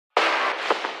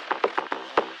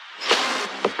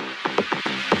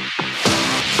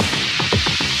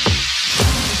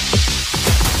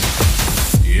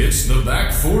It's the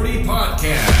Back 40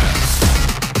 Podcast.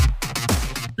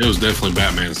 It was definitely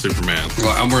Batman and Superman. Well,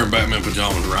 I'm wearing Batman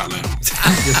pajamas right now.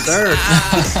 Yes, sir.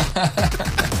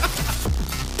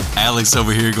 Alex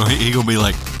over here, he gonna be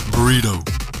like, burrito.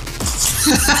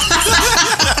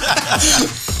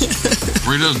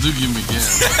 Burritos do give me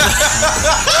gas.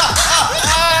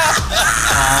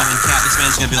 And this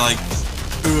man's gonna be like,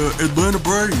 Atlanta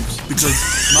Braves, because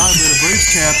my Atlanta Braves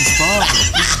cap is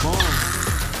fine.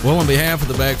 Well, on behalf of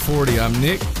the Back 40, I'm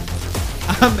Nick.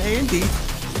 I'm Andy.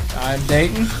 I'm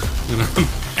Dayton. And I'm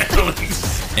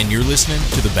Alex. And you're listening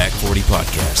to the Back 40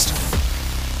 Podcast.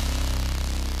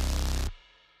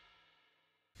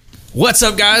 What's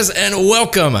up, guys, and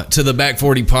welcome to the Back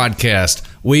 40 Podcast.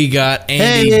 We got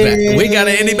Andy back. We got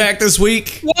Andy back this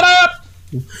week. What up?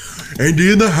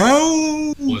 Andy in the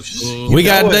house. What's up? We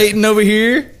got Dayton over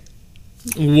here.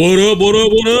 What up, what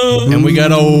up, what up? And we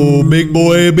got old big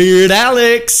boy beard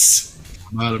Alex.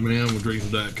 I'm out of man. We're drinking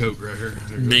some Diet Coke right here.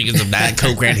 Drinking some Diet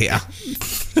Coke right here.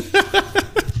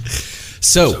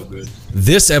 So good.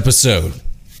 This episode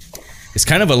is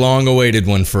kind of a long-awaited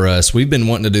one for us. We've been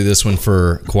wanting to do this one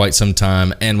for quite some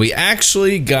time, and we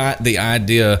actually got the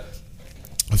idea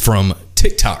from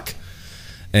TikTok.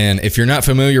 And if you're not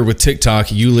familiar with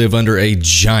TikTok, you live under a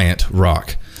giant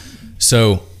rock.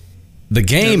 So the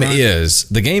game is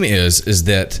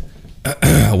that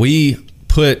we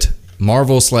put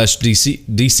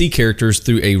Marvel/DC characters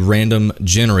through a random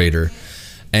generator,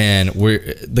 and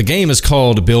the game is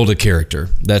called Build a Character.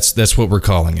 That's what we're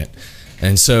calling it.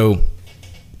 And so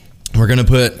we're gonna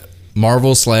put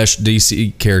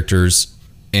Marvel/DC characters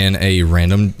in a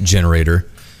random generator,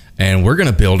 and we're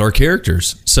gonna build our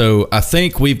characters. So I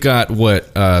think we've got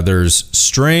there's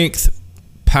strength,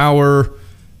 power.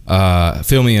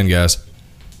 Fill me in, guys.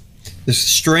 There's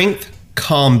strength,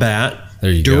 combat,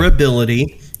 There you go.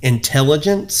 durability,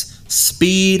 intelligence,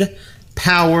 speed,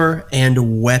 power,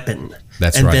 and weapon.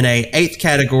 That's and right. then a 8th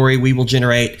category we will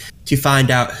generate to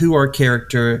find out who our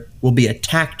character will be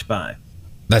attacked by.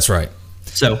 That's right.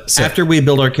 So after we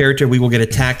build our character, we will get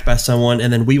attacked by someone,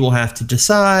 and then we will have to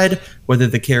decide whether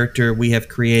the character we have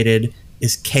created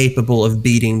is capable of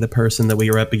beating the person that we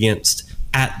are up against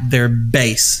at their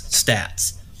base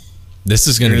stats. This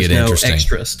is going to There's get no interesting.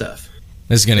 extra stuff.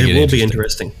 This is going to It get will interesting. be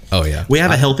interesting. Oh yeah. We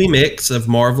have a healthy mix of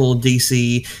Marvel,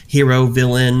 DC, hero,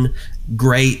 villain,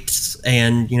 greats,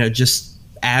 and just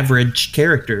average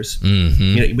characters.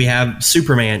 Mm-hmm. We have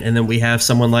Superman, and then we have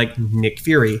someone like Nick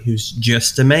Fury, who's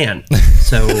just a man.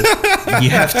 So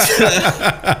you have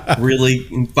to really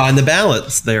find the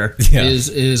balance there. Yeah.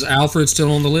 Is Alfred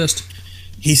still on the list?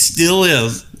 He still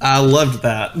is. I loved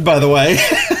that, by the way.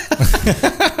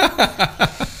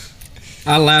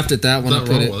 I laughed at that when I What's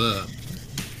put wrong it. with that?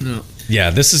 No.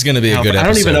 Yeah, this is going to be a good episode. I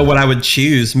don't even know what I would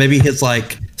choose. Maybe his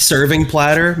serving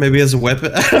platter, maybe as a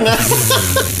weapon. I don't know.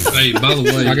 Hey, by the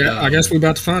way, I guess we're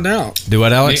about to find out. Do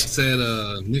what, Alex?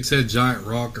 Nick said giant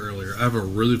rock earlier. I have a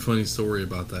really funny story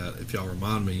about that. If y'all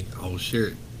remind me, I will share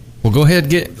it. Well, go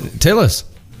ahead, tell us.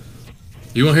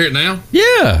 You want to hear it now?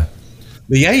 Yeah.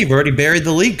 But yeah, you've already buried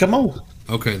the lead. Come on.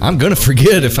 Okay. I'm going to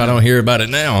forget if I don't hear about it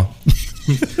now.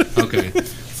 Okay.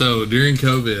 So during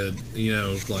COVID,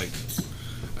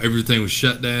 everything was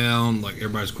shut down,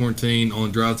 everybody's quarantined, only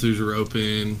drive-thrus were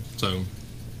open. So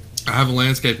I have a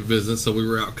landscaping business, so we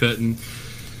were out cutting,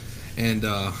 and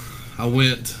I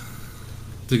went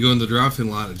to go in the drive-thru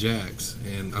line at Jack's,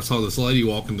 and I saw this lady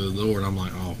walk into the door, and I'm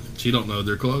like, oh, she don't know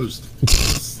they're closed.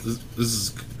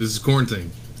 This is quarantine.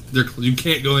 You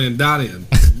can't go in and dine in.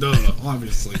 Duh,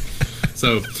 obviously.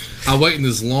 So I wait in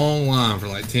this long line for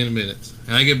 10 minutes,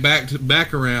 and I get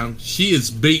back around. She is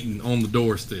beating on the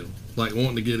door still,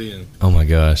 wanting to get in. Oh my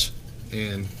gosh.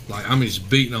 And just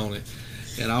beating on it.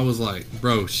 And I was like,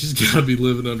 bro, she's got to be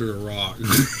living under a rock.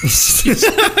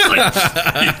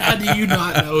 How do you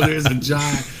not know there's a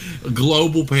giant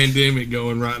global pandemic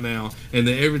going right now and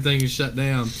that everything is shut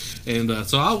down? And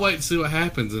so I'll wait and see what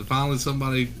happens. And finally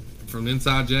somebody from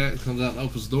inside Jack comes out and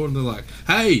opens the door, and they're like,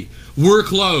 hey, we're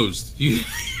closed. You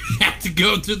have to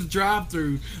go to the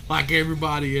drive-thru like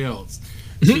everybody else.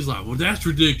 She's like, well, that's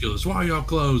ridiculous. Why are y'all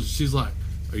closed? She's like,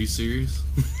 are you serious?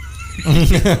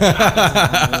 He's like,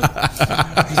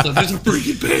 there's a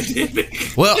freaking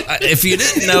pandemic. Well, if you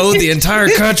didn't know, the entire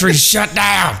country's shut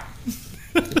down.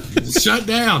 Shut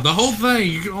down. The whole thing.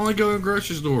 You can only go in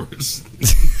grocery stores.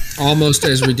 Almost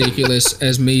as ridiculous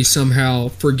as me somehow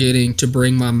forgetting to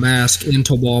bring my mask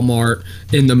into Walmart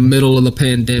in the middle of the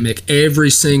pandemic. Every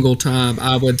single time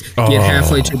I would get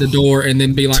halfway to the door and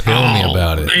then be like, Tell me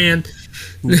about it. Man.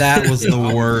 That was the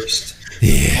worst. I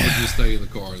would just stay in the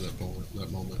car at that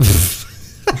moment.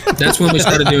 That's when we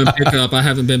started doing pickup. I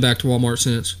haven't been back to Walmart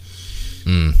since.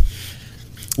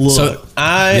 Look, So-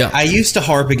 I used to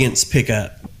harp against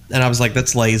pickup, and I was like,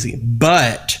 that's lazy.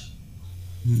 But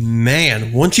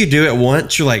man, once you do it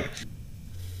once, you're like,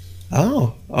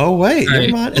 oh wait, Hey,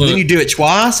 never mind. And look. then you do it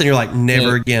twice, and you're like,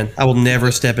 never again. I will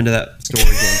never step into that store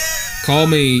again. Call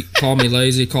me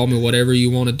lazy, call me whatever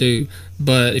you want to do.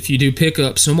 But if you do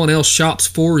pickup, someone else shops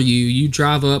for you. You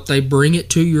drive up, they bring it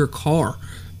to your car,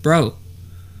 bro.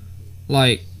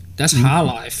 Like that's high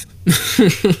life.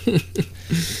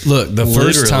 Look, the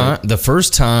Literally.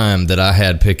 first time that I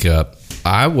had pickup,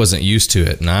 I wasn't used to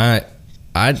it, and I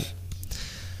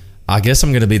guess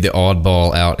I'm gonna be the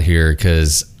oddball out here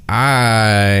because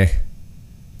I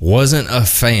wasn't a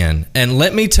fan, and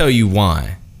let me tell you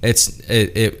why.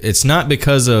 It's not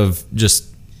because of just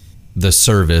the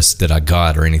service that I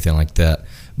got or anything like that,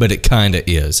 but it kind of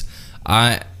is.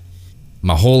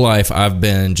 My whole life I've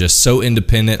been just so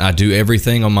independent. I do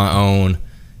everything on my own.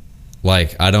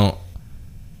 Like I don't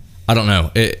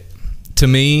know. To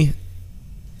me,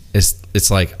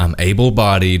 it's like I'm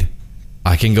able-bodied.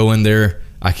 I can go in there.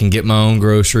 I can get my own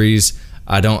groceries.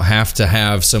 I don't have to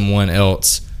have someone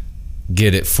else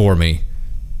get it for me.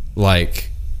 Like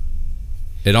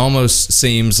it almost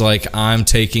seems like I'm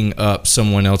taking up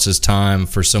someone else's time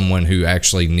for someone who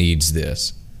actually needs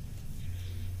this.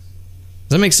 Does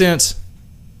that make sense?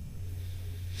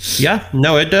 Yeah,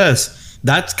 no, it does.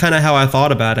 That's kind of how I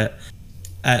thought about it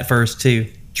at first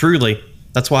too. Truly,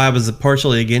 that's why I was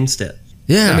partially against it.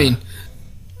 Yeah. I mean,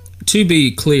 to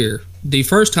be clear, the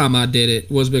first time I did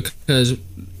it was because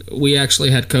we actually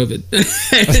had COVID.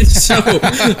 And so,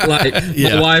 like,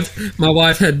 my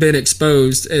wife had been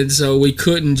exposed, and so we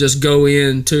couldn't just go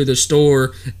into the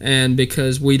store, and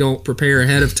because we don't prepare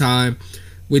ahead of time,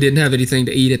 we didn't have anything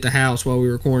to eat at the house while we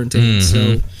were quarantined.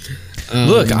 So,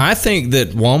 look, I think that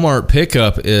Walmart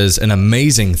pickup is an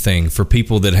amazing thing for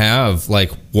people that have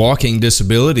like walking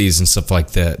disabilities and stuff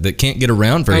like that can't get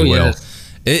around very well.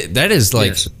 That is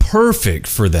like perfect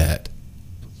for that.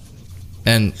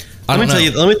 And I don't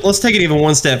know. Let's take it even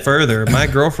one step further. My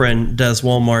girlfriend does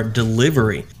Walmart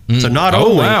delivery. So not Oh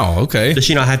only wow, okay. does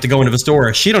she not have to go into the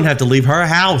store, she don't have to leave her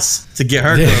house to get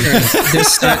her groceries.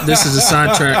 this is a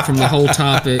sidetrack from the whole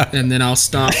topic, and then I'll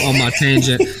stop on my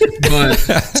tangent. But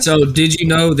so, did you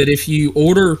know that if you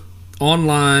order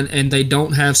online and they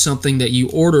don't have something that you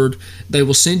ordered, they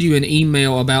will send you an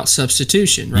email about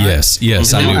substitution, right? Yes, And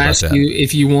I they'll knew about ask that. you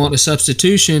if you want a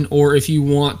substitution or if you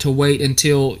want to wait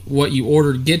until what you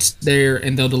ordered gets there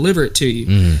and they'll deliver it to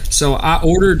you. So I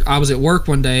was at work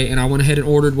one day and I went ahead and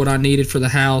ordered what I needed for the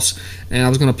house, and I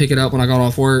was going to pick it up when I got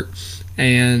off work,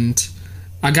 and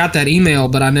I got that email,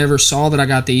 but I never saw that I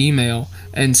got the email.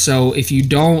 And so if you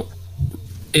don't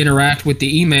interact with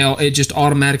the email, it just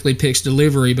automatically picks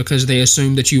delivery because they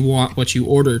assume that you want what you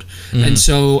ordered. And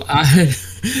so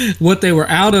what they were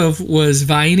out of was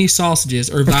Vienna sausages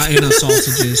or Vienna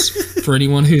sausages for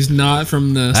anyone who's not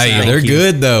from the Hey, South. they're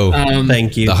good though.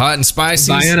 Thank you. The hot and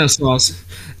spicy. Vienna sauce.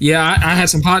 Yeah, I had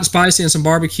some hot and spicy and some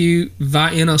barbecue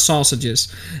Vienna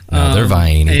sausages. No, they're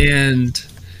Vienna. And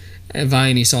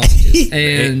Vienna sausages.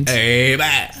 And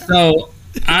so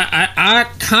I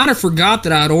kind of forgot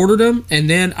that I'd ordered them, and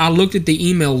then I looked at the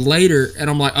email later, and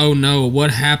I'm like, oh no,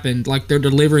 what happened? Like, they're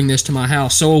delivering this to my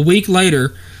house. So a week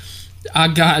later, I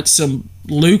got some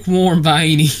lukewarm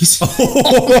Viennas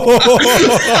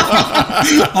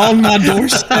on my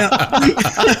doorstep.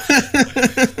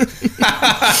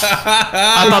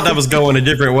 I thought that was going a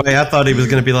different way. I thought he was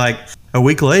going to be like, a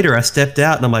week later, I stepped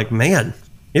out and I'm like, man,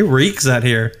 it reeks out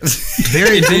here.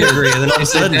 Very vinegary. And then all of a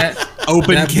sudden,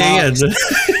 open that cans.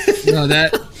 No,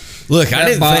 that Look, I that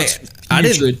didn't box think I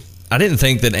didn't putrid. I didn't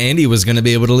think that Andy was going to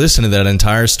be able to listen to that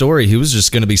entire story. He was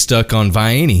just going to be stuck on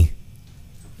Vienna.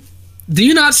 Do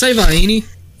you not say Vienna?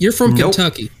 You're from Nope.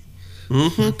 Kentucky.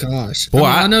 Oh, gosh. Boy,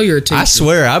 I know you're a teacher. I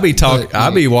swear, I'll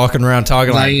be walking around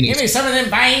talking like, Vienna. Give me some of them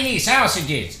Vienna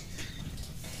sausages.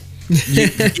 You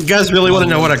guys really want to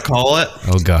know what I call it?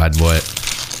 oh God, what?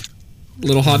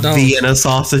 Little hot dog. Vienna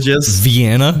sausages.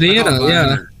 Vienna? Vienna,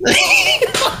 yeah.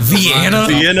 Vienna?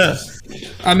 Vienna.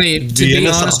 I mean, to be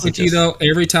Vienna honest with you, though,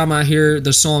 every time I hear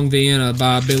the song Vienna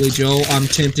by Billy Joel, I'm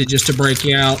tempted just to break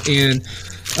out in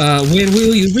When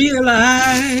Will You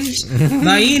Realize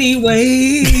My Any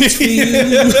Ways For You?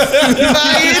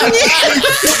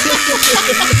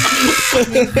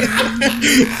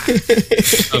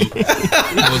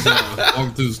 I was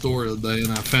walking through the store the other day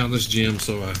and I found this gem,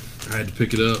 so I had to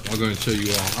pick it up. I'm going to show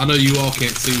you all. I know you all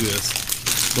can't see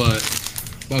this, but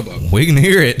Bobo. We can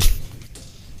hear it.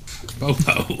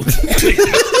 Bobo.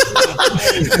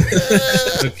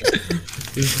 Okay.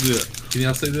 This is it. Can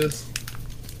y'all see this?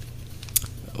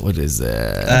 what is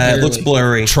that? It looks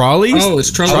blurry. Trolleys? Oh,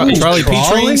 it's trolley. Trolley P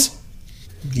trains?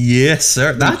 Yes,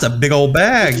 sir. That's a big old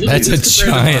bag. That's a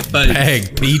giant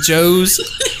bag. Peachos?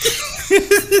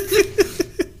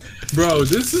 Bro,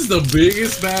 this is the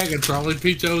biggest bag of trolley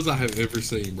peachos I have ever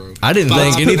seen, bro. I didn't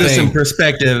think Put this in anything.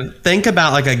 perspective. Think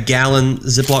about like a gallon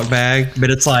Ziploc bag,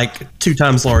 but it's like 2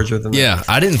 times larger than that. Yeah,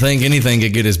 I didn't think anything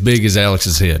could get as big as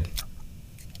Alex's head.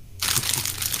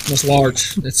 It's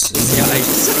large. It's Is that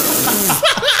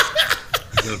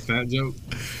a fat joke?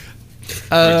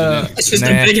 It's just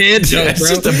a big head joke, It's bro.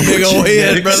 just a big old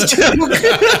head, brother.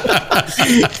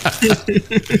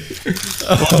 I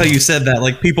love how you said that.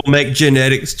 Like people make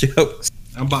genetics jokes.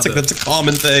 I'm about It's like to. that's a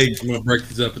common thing. I'm gonna break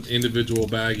these up in individual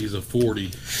baggies of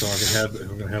 40, so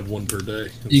I'm gonna have one per day.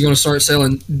 You gonna start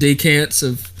selling decants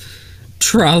of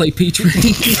trolley peach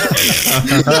rings?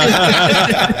 I'm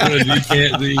gonna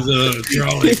decant these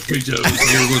trolley peachos.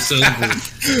 We're gonna sell them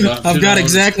for I've got $2.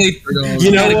 exactly,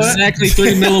 You know what? exactly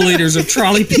 3 milliliters of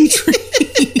trolley peach rings.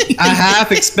 I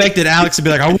half expected Alex to be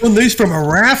like, I won these from a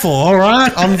raffle, all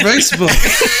right, on Facebook.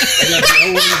 I got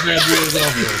the bad deals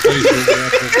off of Facebook.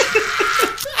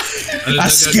 I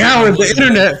scoured the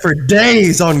internet for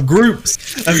days on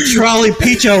groups of trolley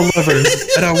peacho lovers,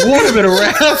 and I won them in a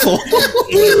raffle.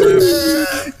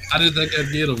 I didn't think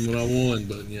I'd get them when I won,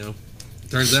 but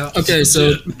turns out. Okay,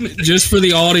 so just for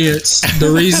the audience,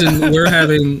 the reason we're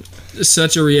having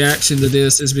such a reaction to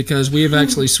this is because we have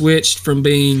actually switched from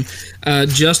being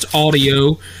just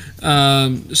audio,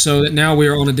 so that now we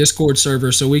are on a Discord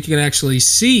server, so we can actually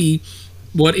see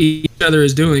what each other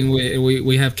is doing.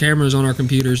 We have cameras on our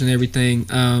computers and everything.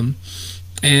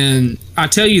 And I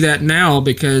tell you that now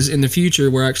because in the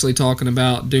future we're actually talking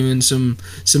about doing some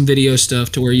video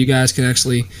stuff to where you guys can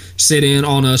actually sit in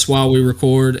on us while we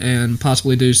record and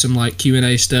possibly do some like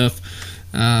Q&A stuff,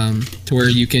 to where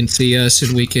you can see us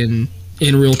and we can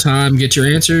in real time get your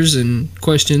answers and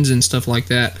questions and stuff like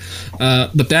that.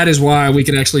 But that is why we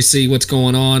can actually see what's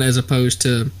going on as opposed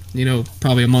to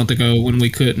probably a month ago when we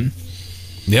couldn't.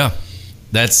 Yeah,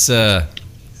 it's gonna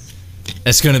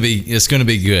be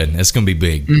good. It's gonna be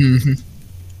big. Mm-hmm.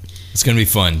 It's gonna be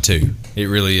fun too. It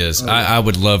really is. I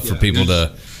would love for people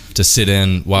to sit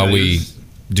in while we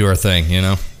do our thing.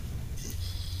 Yeah,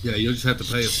 you'll just have to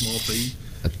pay a small fee.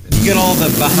 You get all the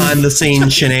behind the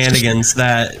scenes shenanigans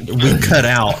that we cut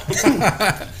out.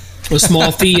 A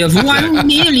small fee of $1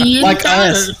 million. Like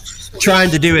us trying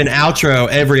to do an outro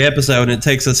every episode and it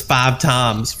takes us 5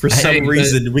 times. For some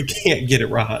reason, we can't get it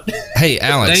right. Hey,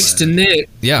 Alex. Thanks to Nick,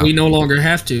 we no longer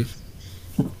have to.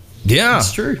 Yeah.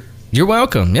 That's true. You're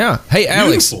welcome. Yeah. Hey,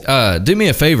 Alex, do me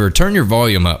a favor. Turn your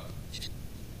volume up.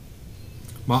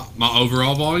 My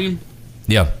overall volume?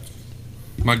 Yeah.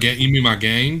 You mean my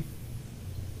gain?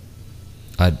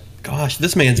 Gosh,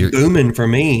 this man's booming for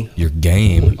me. Your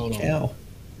game. Cow.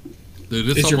 Dude,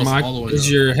 it's Is your almost mic? all the way Is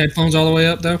up. your headphones all the way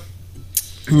up though?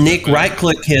 Nick,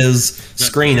 right-click his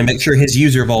screen and make sure his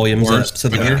user volume's up so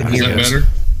that you can Is hear that us. better?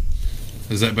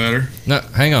 Is that better? No,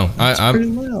 hang on. Pretty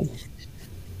I'm loud.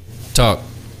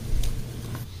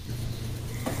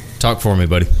 talk for me,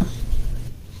 buddy.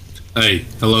 Hey,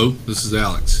 hello, this is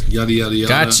Alex. Yada, yada, yada.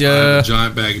 Gotcha. I have a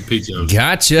giant bag of peachos.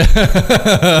 Gotcha.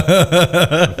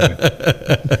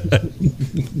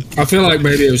 I feel like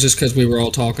maybe it was just because we were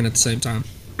all talking at the same time.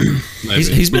 Maybe.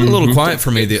 He's been a little quiet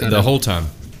for me the whole time.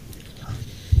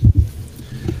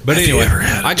 But anyway,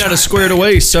 I got us squared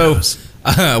away. So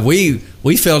we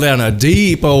fell down a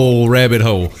deep old rabbit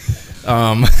hole.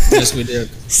 Yes, we did.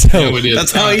 So Yeah, we did.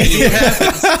 That's how you do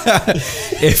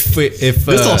if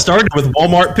This all started with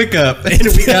Walmart pickup, and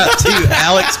we got to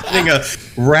Alex winning a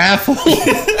raffle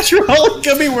trolley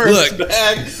gummy worms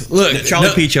bag. look, Trolley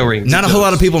Peacho rings. Not a whole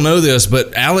lot of people know this,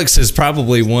 but Alex has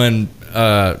probably won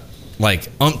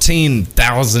like umpteen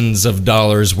thousands of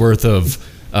dollars worth of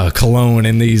cologne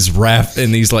in these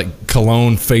like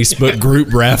cologne Facebook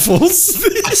group raffles.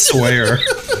 I swear.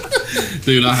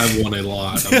 Dude, I have won a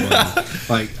lot of money.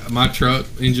 Like, my truck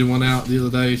engine went out the other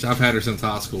day. I've had her since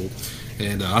high school.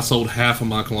 And I sold half of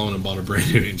my cologne and bought a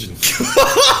brand new engine.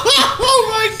 Oh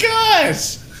my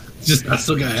gosh! I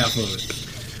still got half of it.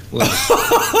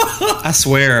 I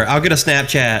swear. I'll get a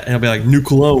Snapchat, and it'll be like, new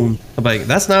cologne. I'll be like,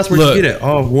 that's nice. Where'd Look. you get it?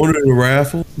 Oh, I won it in a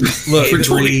raffle. Look,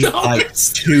 Every, like,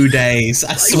 2 days.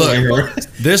 I swear.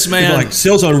 this People man, are like,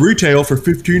 sales on retail for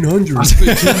 $1,500. I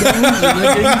spent $2 and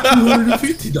they gave me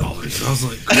 $250. I was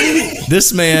like, cool.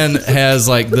 this man has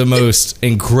like the most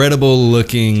incredible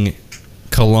looking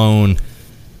cologne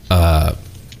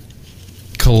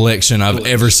collection I've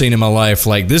ever seen in my life.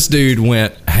 Like, this dude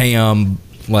went ham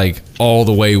like all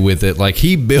the way with it. Like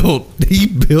he built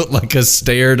like a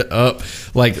staired up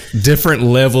like different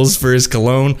levels for his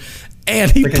cologne,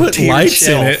 and he Like a put tiered lights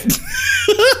shelf. in it.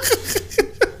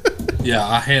 Yeah,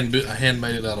 I hand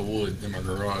made it out of wood in my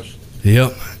garage.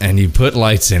 Yep, and you put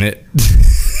lights in it.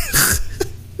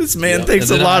 This man Yep, thinks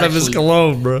a and then lot I of his actually-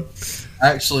 cologne, bro. I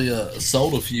actually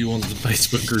sold a few on the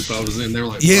Facebook group I was in. They were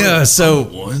like, Yeah, "Bro, so- I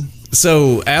want one."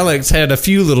 So Alex had a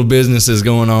few little businesses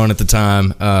going on at the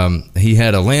time. He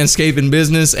had a landscaping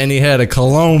business and he had a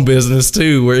cologne business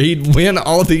too, where he'd win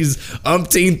all these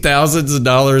umpteen thousands of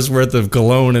dollars worth of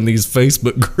cologne in these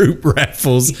Facebook group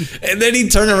raffles, and then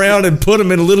he'd turn around and put them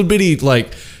in little bitty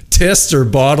like tester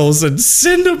bottles and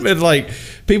send them, and like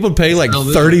people would pay like Hell,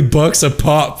 this- $30 a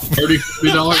pop.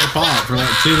 $30 a pop for like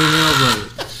 10 ml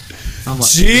of it. I'm like,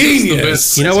 Genius. this is the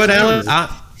best You know what, ever. Alan?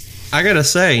 I gotta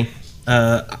say,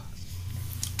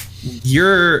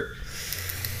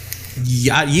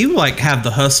 you like have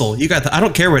the hustle. You got the. I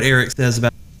don't care what Eric says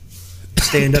about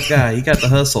stand up guy. You got the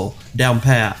hustle down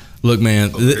pat. Look,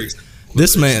 man,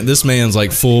 this man's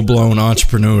like full blown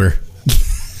entrepreneur.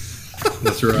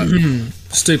 That's right.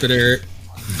 Stupid Eric.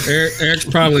 Eric's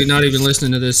probably not even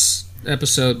listening to this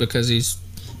episode because he's,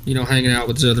 hanging out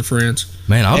with his other friends.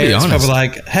 Man, I'll be Eric's honest. probably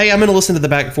like, hey, I'm gonna listen to the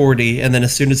back 40, and then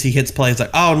as soon as he hits play, he's like,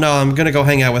 oh no, I'm gonna go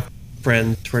hang out with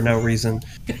friends for no reason.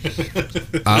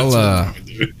 I'll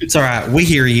It's all right. We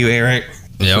hear you, Eric.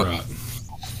 yep. Right.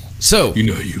 So You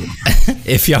know you.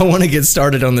 if y'all want to get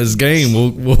started on this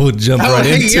game, we'll jump right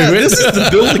hey, into yeah, it. this is the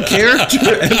build a character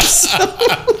episode.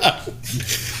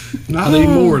 Not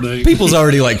anymore, Dave. People's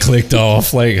already like clicked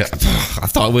off. Like I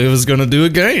thought we was gonna do a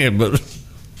game, but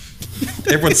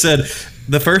Everyone said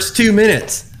the first 2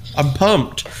 minutes. I'm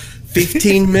pumped.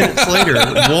 15 minutes later,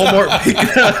 Walmart picking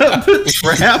up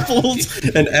raffles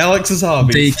and Alex's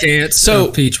hobby. Decants,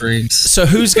 So- peach rings. so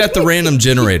who's got the random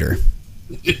generator?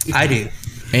 I do.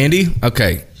 Andy?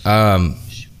 Okay.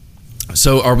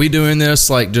 So are we doing this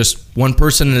like just one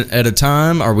person at a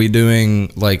time? Are we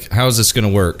doing like how is this gonna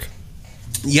work?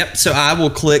 Yep. So I will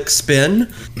click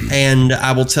spin, and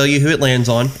I will tell you who it lands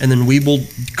on, and then we will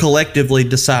collectively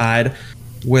decide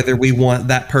whether we want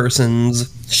that person's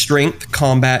strength,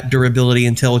 combat, durability,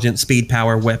 intelligence, speed,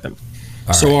 power, weapon.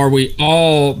 So are we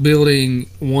all building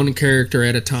one character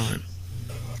at a time?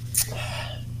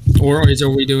 Or are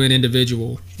we doing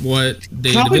individual? What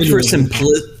the Probably individual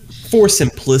for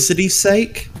simplicity's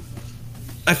sake,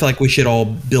 I feel like we should all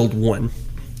build one.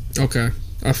 Okay.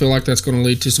 I feel like that's going to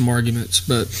lead to some arguments,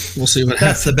 but we'll see what That's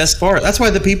happens. the best part. That's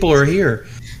why the people are here.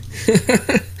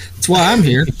 That's why I'm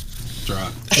here. That's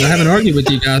right. I haven't argued with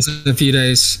you guys in a few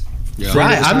days. Yeah.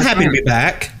 Right. I'm happy to be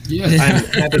back. Yeah. I'm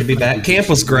happy to be back. Camp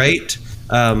was great,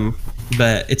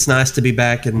 but it's nice to be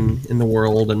back in the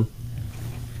world and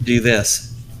do this.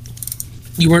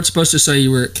 You weren't supposed to say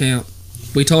you were at camp.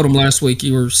 We told them last week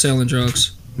you were selling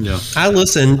drugs. Yeah. I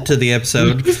listened to the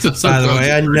episode. By the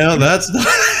way, I know that's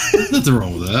not. Nothing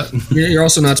wrong with that. You're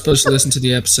also not supposed to listen to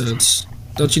the episodes.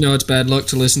 Don't you know it's bad luck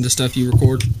to listen to stuff you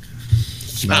record?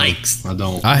 Yikes. I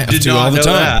don't. I have Did to not all the know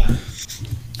time. that.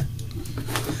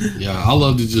 Yeah, I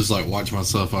love to just like watch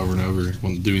myself over and over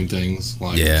when doing things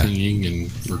like Yeah. singing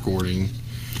and recording.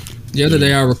 The other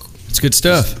day It's good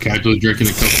stuff. Casually drinking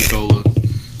a Coca-Cola.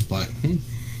 Like,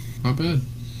 not bad.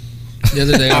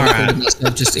 I recorded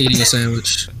myself just eating a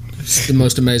sandwich. It's the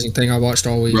most amazing thing I watched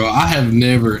all week. Bro, I have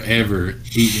never, ever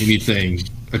eaten anything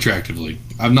attractively.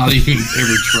 I've not even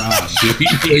ever tried, dude.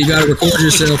 Well, you got to record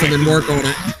yourself and then work on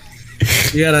it.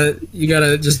 You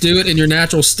gotta just do it in your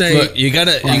natural state. Look, you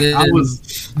gotta. and then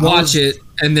watch it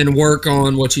and then work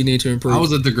on what you need to improve. I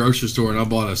was at the grocery store and I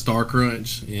bought a Star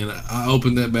Crunch and I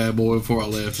opened that bad boy before I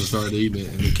left and started eating it.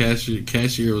 And the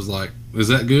cashier was like, "Is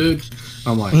that good?"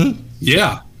 I'm like,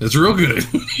 "Yeah, it's real good.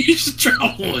 You should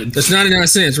try one." That's 99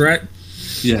 cents, right?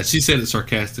 Yeah, she said it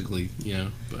sarcastically,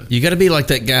 but You got to be like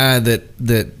that guy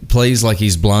that plays like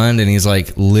he's blind and he's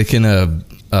like licking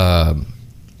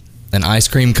an ice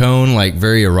cream cone like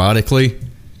very erotically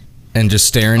and just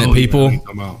staring at people. Yeah, you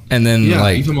talking about- And then Yeah,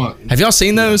 like, you talking about- have y'all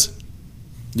seen those?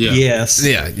 yeah. Yes.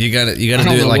 Yeah, you got to I do don't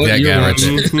it know like what that you're guy right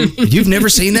watching. there. You've never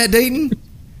seen that, Dayton?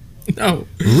 No.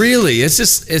 Really?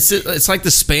 It's like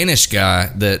the Spanish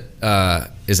guy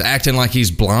that is acting like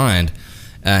he's blind,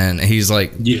 and he's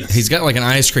like Yes. he's got like an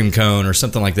ice cream cone or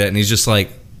something like that, and he's just like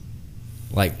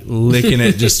licking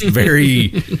it just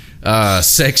very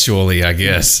sexually, I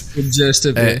guess.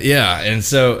 Suggestively. Yeah, and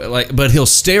so like, but he'll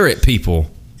stare at people,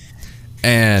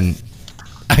 and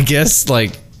I guess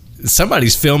like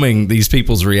somebody's filming these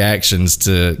people's reactions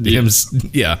to him.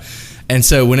 Yeah, and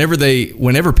so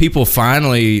whenever people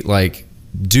finally like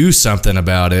do something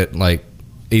about it, like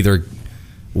either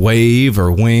wave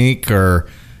or wink or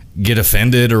get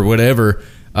offended or whatever,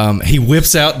 he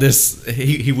whips out this.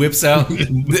 He whips out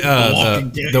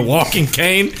the walking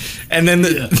cane, and then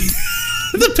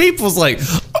the people's like,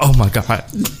 "Oh my god!"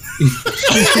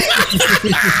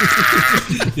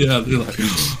 Yeah, they're like,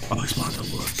 "Oh, it's mine."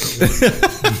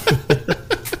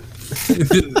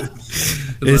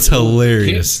 It's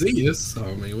hilarious. Can't see us.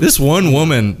 I mean, This one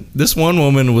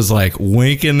woman was like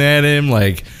winking at him,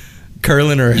 like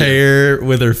curling her hair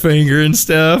with her finger and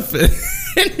stuff. And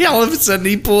all of a sudden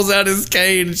he pulls out his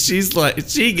cane and she's like,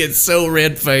 she gets so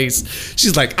red faced.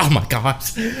 She's like, "Oh my God."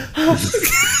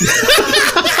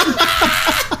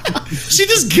 She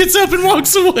just gets up and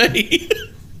walks away.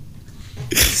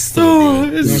 It's so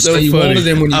you funny. wanted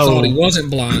him when you thought he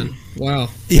wasn't blind. Wow.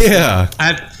 Yeah.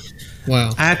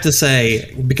 Wow. I have to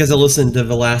say, because I listened to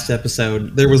the last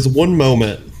episode, there was one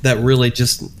moment that really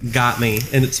just got me,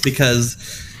 and it's because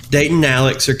Dayton and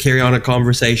Alex are carrying on a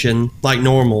conversation like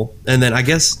normal, and then I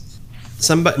guess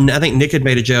I think Nick had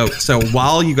made a joke. So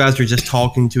while you guys are just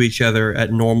talking to each other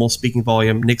at normal speaking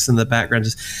volume, Nick's in the background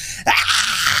just.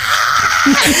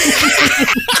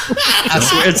 I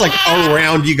swear, it's like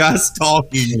around you guys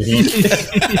talking.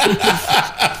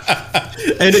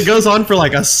 And it goes on for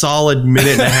like a solid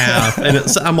minute and a half. And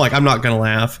I'm like, I'm not going to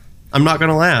laugh. I'm not going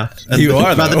to laugh. And You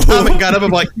are, by though. the time it got up, I'm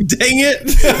like, dang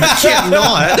it. I can't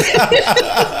not.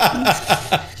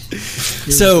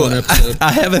 So Fun episode.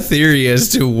 I have a theory as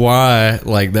to why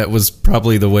like that was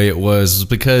probably the way it was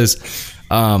because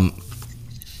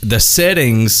the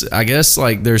settings, I guess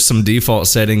like there's some default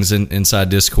settings inside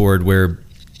Discord where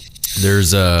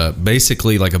there's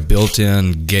basically like a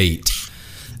built-in gate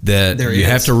that There you is.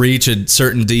 have to reach a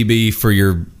certain dB for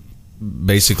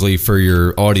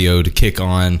your audio to kick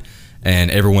on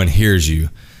and everyone hears you.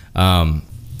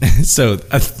 So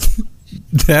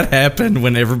that happened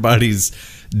when everybody's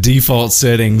default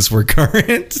settings were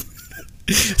current.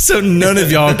 So none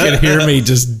of y'all could hear me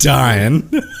just dying.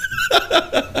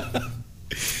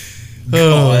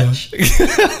 Gosh.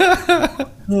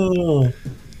 Oh.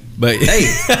 But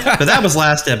Hey, but that was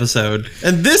last episode.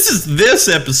 And this is this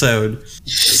episode.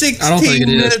 16 I don't think it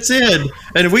is. minutes in.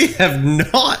 And we have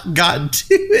not gotten to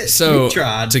it. so We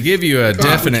tried. to give you a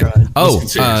definite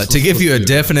tried. to give you a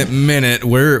definite minute,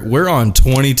 we're on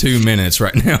 22 minutes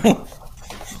right now.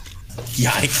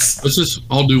 Yikes. let's just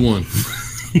all do one.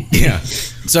 Yeah.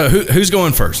 So who's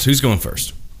going first? Who's going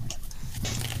first?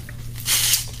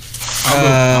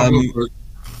 I'll go first.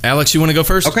 Alex, you want to go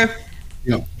first? Okay.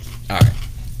 Yeah. All right.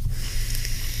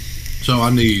 So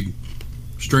I need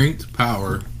strength,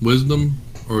 power, wisdom,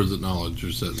 or is it knowledge, or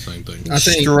is that the same thing? I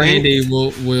think Strength. Andy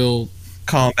will.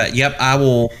 Combat. Yep, I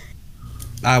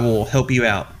will help you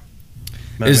out.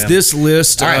 My Is man. this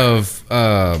list All right. of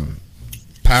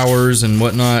powers and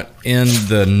whatnot in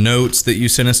the notes that you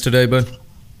sent us today, bud?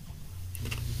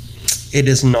 It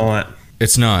is not.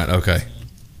 It's not. Okay.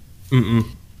 Mm-mm.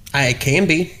 It can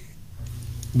be,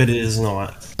 but it is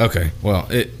not. Okay. Well,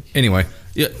 anyway,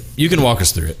 yeah, you can walk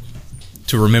us through it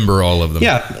to remember all of them.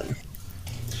 Yeah.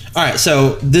 All right.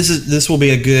 So this will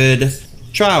be a good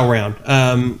trial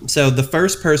round. So the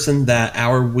first person that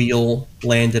our wheel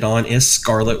landed on is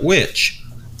Scarlet Witch.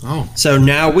 Oh, So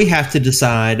now we have to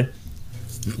decide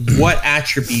what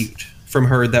attribute from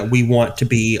her that we want to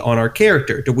be on our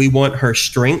character. Do we want her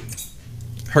strength,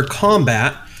 her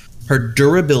combat, her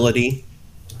durability,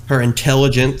 her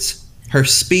intelligence, her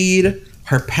speed,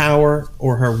 her power,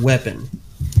 or her weapon?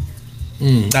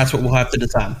 That's what we'll have to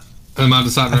decide. am I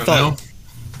deciding right now?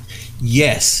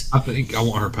 Yes, I think I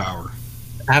want her power.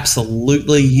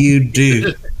 absolutely you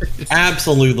do.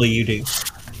 Absolutely you do.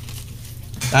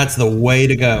 That's the way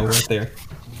to go right there.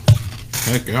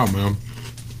 Heck yeah, man.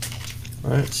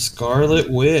 All right, Scarlet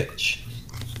Witch.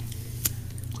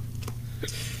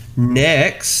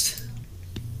 Next,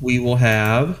 we will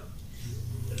have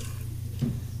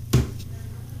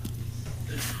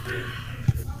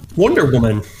Wonder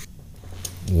Woman.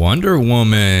 Wonder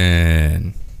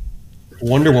Woman.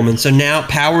 Wonder Woman. So now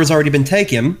power's already been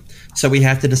taken. So we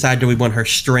have to decide, do we want her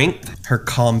strength, her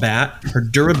combat, her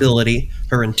durability,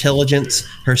 her intelligence,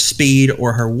 her speed,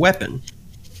 or her weapon?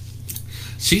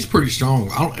 She's pretty strong.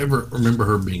 I don't ever remember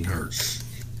her being hurt.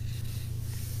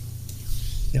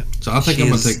 Yeah. So I think She I'm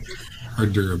going is- to take her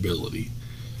durability.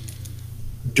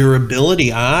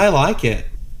 Durability. I like it.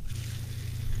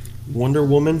 Wonder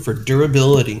Woman for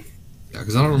durability. Yeah,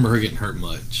 because I don't remember her getting hurt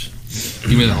much.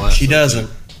 You mean that last She one, doesn't.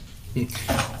 too.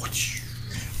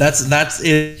 That's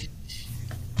it.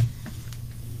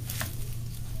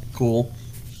 Cool.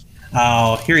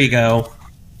 Oh, here you go.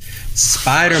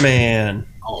 Spider-Man.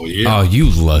 Oh, yeah. Oh, you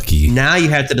lucky. Now you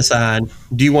have to decide,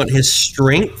 do you want his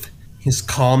strength, his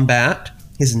combat,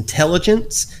 his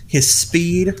intelligence, his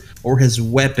speed, or his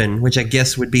weapon, which I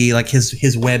guess would be like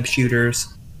his web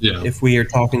shooters. Yeah. If we are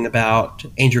talking about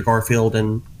Andrew Garfield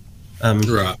and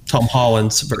Right. Tom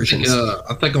Holland's versions.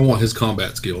 I think I want his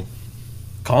combat skill.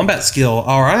 Combat skill.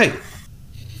 All right.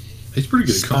 He's pretty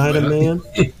good at combat. Spider-Man.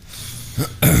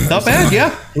 Not bad,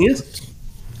 yeah. He is.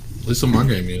 At least on my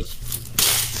game he is.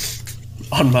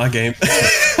 On my game.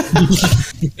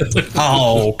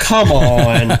 Oh, come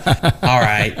on. All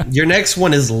right. Your next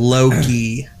one is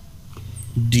Loki.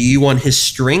 Do you want his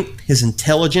strength, his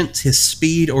intelligence, his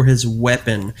speed, or his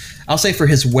weapon? I'll say for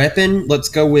his weapon, let's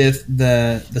go with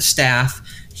the staff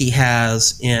he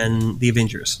has in the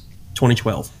Avengers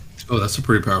 2012. Oh, that's a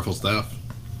pretty powerful staff.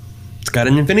 It's got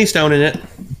an Infinity Stone in it.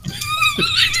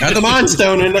 It's got the Mind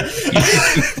Stone in it.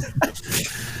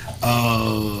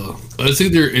 It's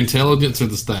either intelligence or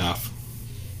the staff.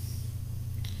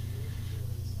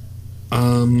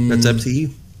 That's up to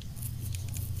you.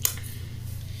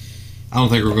 I don't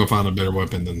think we're going to find a better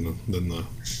weapon than the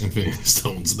Infinity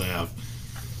Stone staff.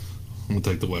 I'm going to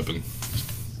take the weapon.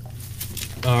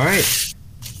 All right.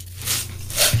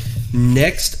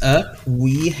 Next up,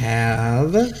 we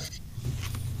have...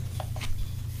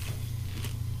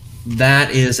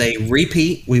 That is a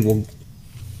repeat. We will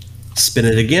spin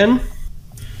it again.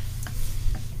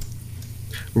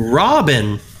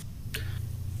 Robin.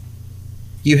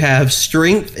 You have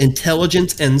strength,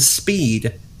 intelligence, and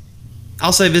speed.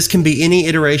 I'll say this can be any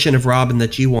iteration of Robin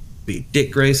that you want to be.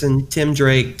 Dick Grayson, Tim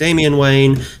Drake, Damian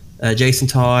Wayne, Jason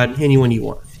Todd, anyone you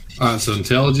want. All right, so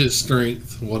intelligence,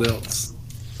 strength, what else?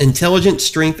 Intelligence,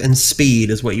 strength, and speed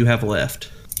is what you have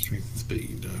left. Strength and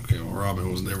speed. Okay, well,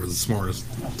 Robin was never the smartest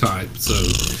type, so...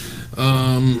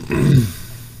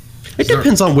 It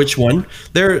depends on which one.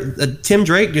 Tim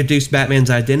Drake deduced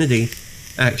Batman's identity,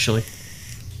 actually.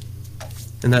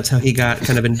 And that's how he got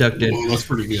kind of inducted. Well, that's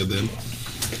pretty good then.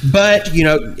 But,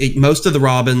 most of the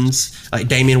Robins, like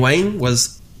Damian Wayne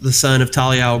was the son of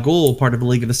Talia al Ghul, part of the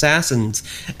League of Assassins.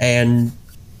 And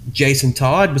Jason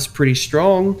Todd was pretty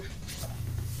strong.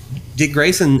 Dick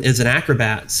Grayson is an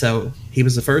acrobat, so he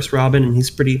was the first Robin, and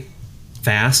he's pretty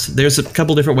fast. There's a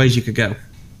couple different ways you could go.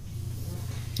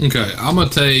 Okay, I'm going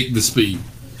to take the speed.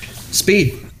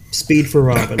 Speed. Speed for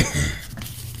Robin.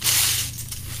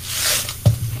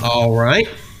 All right.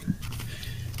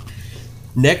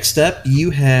 Next up, you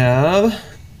have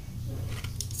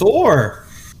Thor.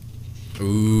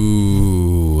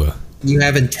 Ooh. You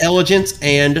have intelligence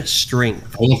and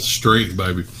strength. I want strength,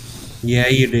 baby. Yeah,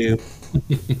 you do.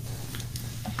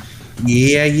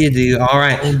 Yeah, you do. All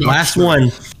right. Last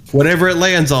one. Whatever it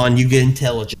lands on, you get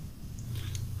intelligence.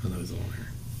 I know he's on here.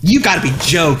 You got to be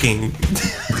joking.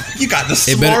 You got the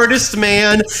smartest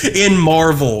man in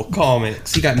Marvel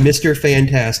Comics. You got Mr.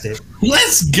 Fantastic.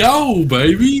 Let's go,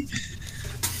 baby.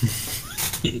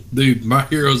 Dude, my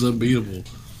hero's unbeatable.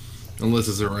 Unless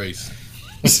it's a race.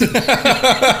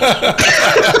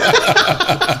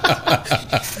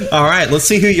 All right, let's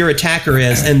see who your attacker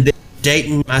is. And then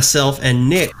Dayton, myself, and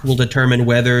Nick will determine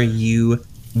whether you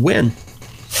win.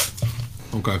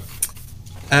 Okay.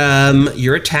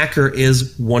 Your attacker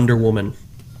is Wonder Woman.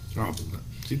 Oh,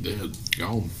 she dead.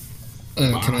 Gone.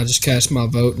 Can I just cast my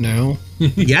vote now?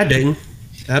 Yeah, Dayton.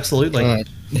 Absolutely.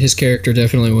 His character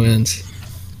definitely wins.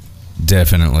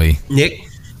 Definitely. Nick,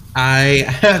 I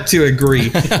have to agree.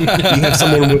 You have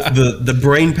someone with the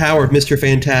brain power of Mr.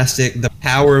 Fantastic, the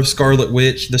power of Scarlet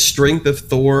Witch, the strength of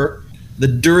Thor, the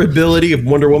durability of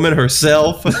Wonder Woman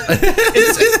herself.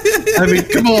 I mean,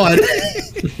 come on.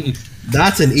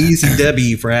 That's an easy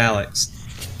W for Alex.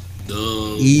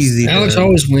 Easy. Alex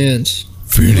always wins.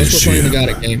 That's what got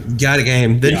a game. Got a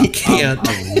game. Then he can't.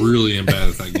 I really am bad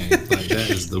at that game. Like, that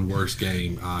is the worst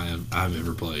game I've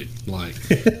ever played. Like,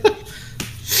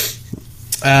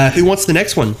 who wants the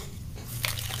next one?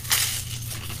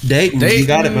 Dayton, you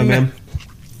got it, my man.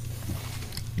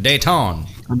 Dayton.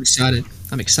 I'm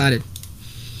excited.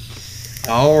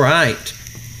 All right.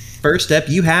 First up,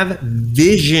 you have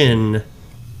Vision.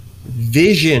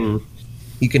 Vision.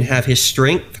 You can have his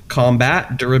strength,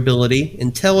 combat, durability,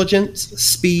 intelligence,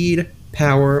 speed,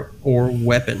 power, or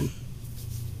weapon.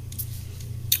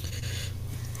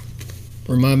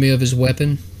 Remind me of his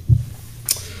weapon.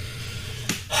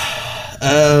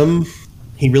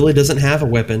 He really doesn't have a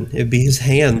weapon. It'd be his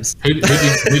hands. who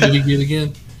did he get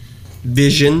again?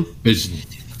 Vision.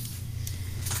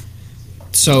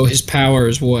 So his power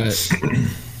is what?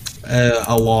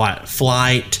 A lot.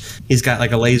 Flight. He's got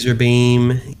like a laser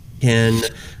beam. Can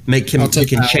make him. He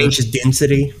can change his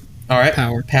density. All right.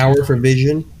 Power for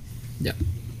Vision. Yeah.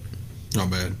 Not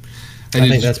bad. I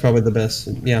think that's probably the best.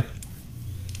 Yeah.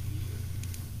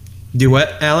 Do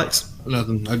what, Alex?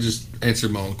 Nothing. I just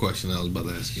answered my own question I was about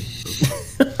to ask you.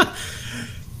 So.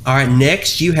 All right,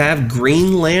 next you have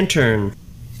Green Lantern.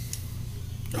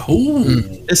 Oh,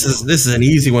 This is an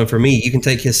easy one for me. You can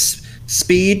take his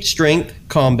speed, strength,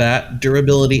 combat,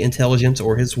 durability, intelligence,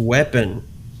 or his weapon.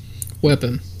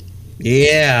 Weapon.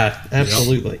 Yeah,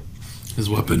 absolutely. his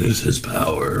weapon is his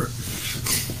power.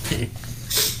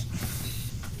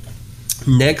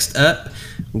 Next up,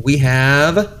 we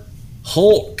have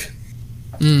Hulk.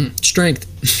 Strength.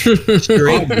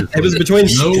 Strength. It was between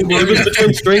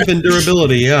strength and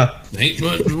durability. Yeah. Ain't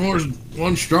much more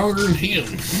one stronger than him.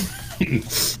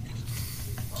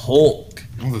 Hulk.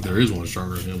 I don't think there is one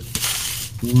stronger than him.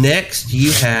 Next,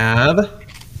 you have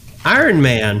Iron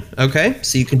Man. Okay,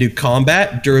 so you can do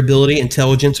combat, durability,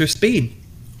 intelligence, or speed.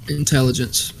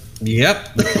 Intelligence. Yep.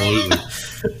 Absolutely.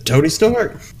 Tony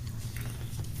Stark.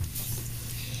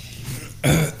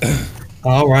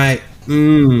 All right.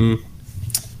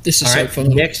 This is All so right. fun.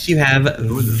 Next, you have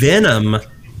Venom.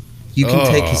 You can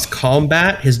take his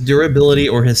combat, his durability,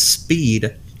 or his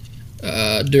speed.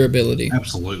 Durability.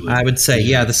 Absolutely. I would say,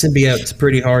 yeah, the symbiote's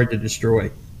pretty hard to destroy.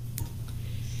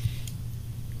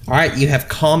 All right, you have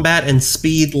combat and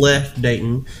speed left,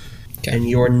 Dayton. Okay. And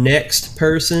your next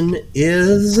person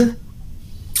is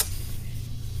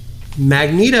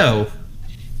Magneto.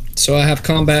 So I have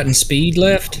combat and speed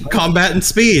left. Combat and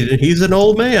speed, and he's an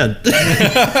old man.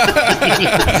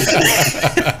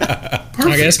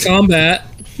 I guess combat.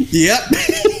 Yep.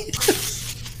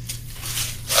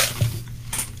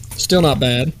 Still not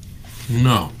bad.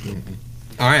 No.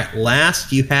 All right,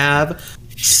 last you have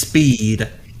speed.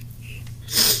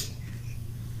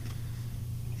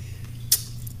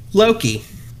 Loki.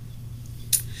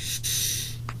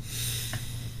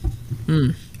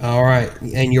 All right,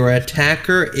 and your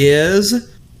attacker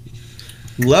is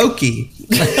Loki.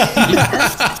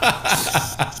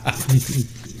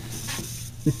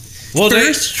 Well,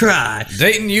 First try.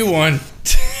 Dayton, you won.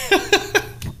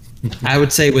 I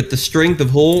would say with the strength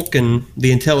of Hulk and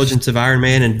the intelligence of Iron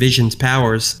Man and Vision's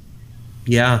powers,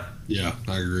 yeah. Yeah,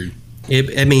 I agree.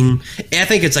 I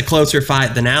think it's a closer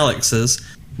fight than Alex's,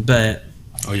 but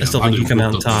Oh yeah, I still think you come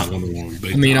out on top.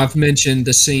 I mean, I've mentioned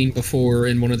the scene before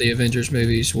in one of the Avengers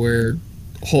movies where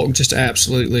Hulk just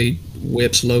absolutely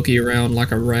whips Loki around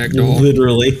like a rag doll.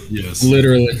 literally. Yes.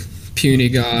 Literally. Puny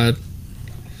god.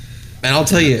 And I'll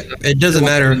tell you, it doesn't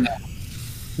matter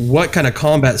what kind of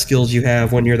combat skills you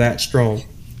have when you're that strong.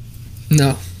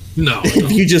 No. No.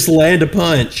 If you just land a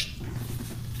punch,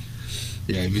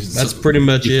 Yeah, that's pretty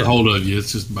much get it. hold of you.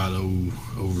 It's just about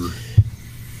over.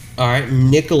 All right,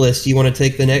 Nicholas, do you want to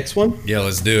take the next one? Yeah,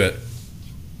 let's do it.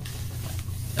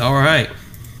 All right.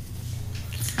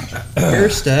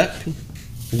 First up,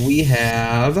 we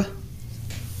have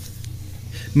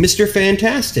Mr.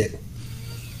 Fantastic.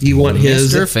 You want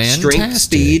his Mr. strength, Fantastic.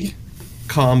 speed,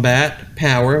 combat,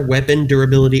 power, weapon,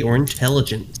 durability, or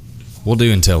intelligence? We'll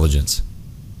do intelligence.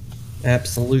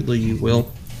 Absolutely, you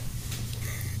will.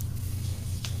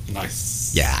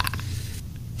 Nice. Yeah.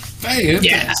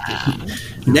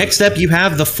 Fantastic. Next up, you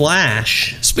have the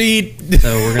Flash. Speed.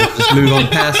 So we're going to just move on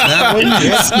past that one.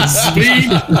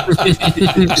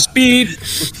 Yep. Speed.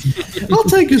 I'll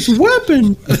take his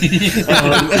weapon.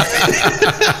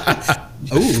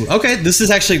 Oh, okay. This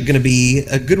is actually going to be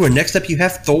a good one. Next up, you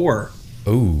have Thor.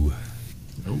 Ooh.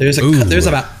 There's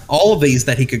about all of these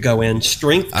that he could go in: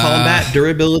 strength, combat,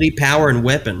 durability, power, and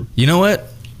weapon. You know what?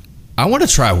 I want to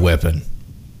try weapon.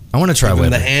 Give him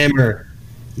the hammer.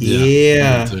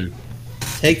 Yeah. Me too.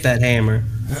 Take that hammer.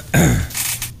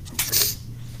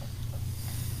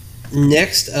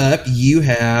 Next up, you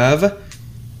have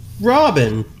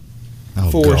Robin Oh,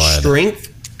 for God.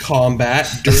 strength, combat,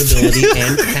 durability,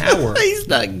 and power. He's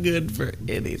not good for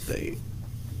anything.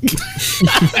 Give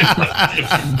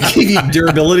you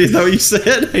durability, is that what you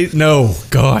said? No,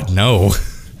 God, no.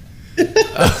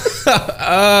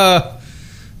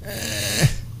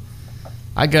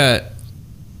 I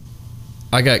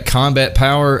got combat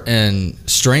power and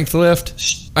strength left,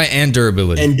 and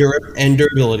durability. And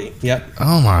durability. Yep.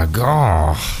 Oh my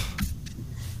God.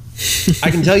 I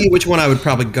can tell you which one I would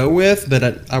probably go with,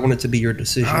 but I want it to be your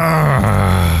decision.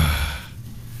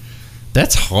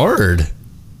 That's hard.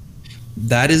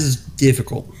 That is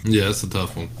difficult. Yeah, that's a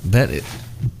tough one.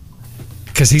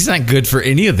 Because he's not good for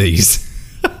any of these.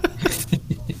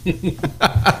 He's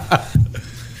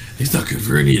not good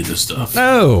for any of this stuff.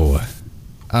 No.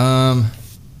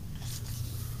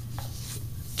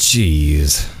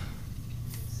 Jeez.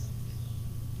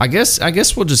 I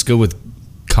guess we'll just go with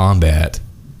combat.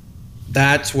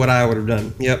 That's what I would have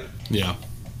done. Yep. Yeah.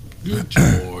 Good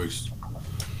choice.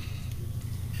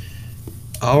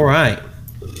 All right.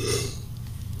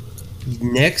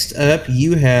 Next up,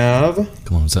 you have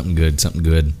Come on, something good, something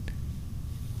good.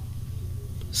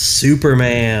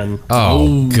 Superman.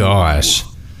 Oh, gosh.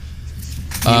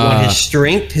 You want his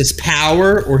strength, his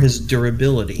power, or his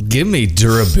durability? Give me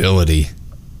durability.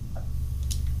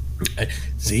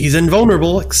 See, he's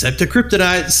invulnerable except to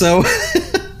kryptonite, so...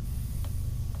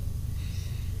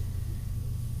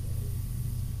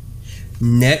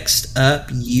 Next up,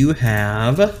 you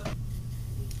have...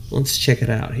 Let's check it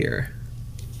out here.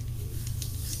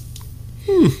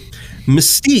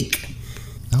 Mystique.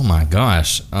 Oh, my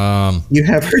gosh. You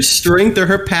have her strength or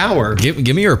her power. Give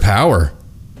me her power.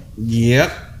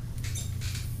 Yep.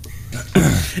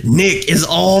 Nick is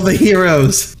all the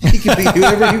heroes. He can be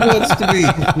whoever he wants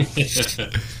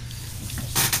to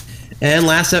be. And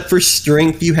last up for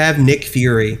strength, you have Nick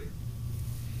Fury.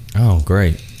 Oh,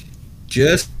 great.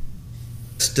 Just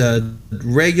a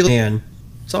regular man.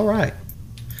 It's all right.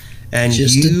 And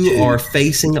Just a you dude. are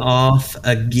facing off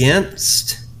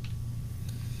against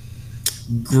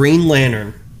Green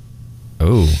Lantern.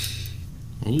 Oh.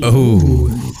 Oh.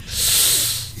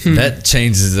 That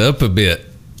changes it up a bit.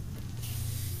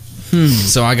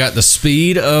 So I got the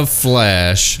speed of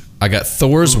Flash. I got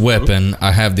Thor's weapon.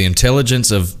 I have the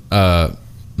intelligence of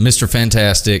Mr.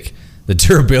 Fantastic. The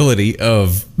durability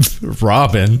of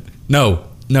Robin. No,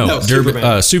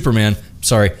 Superman. Superman.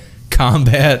 Sorry.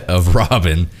 Combat of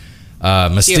Robin.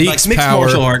 Mystique's mixed power.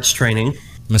 martial arts training.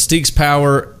 Mystique's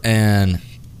power and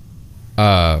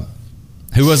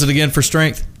who was it again for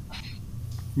strength?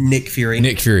 Nick Fury.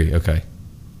 Nick Fury. Okay.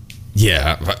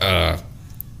 Yeah.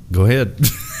 Go ahead.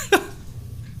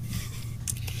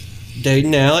 Dade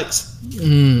and Alex.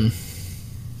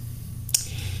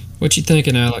 What you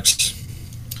thinking, Alex?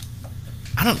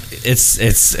 I don't.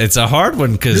 It's a hard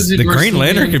one because Who's the it Green versus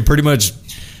Lantern again? can pretty much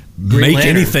make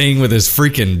Lantern. anything with his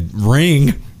freaking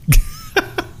ring.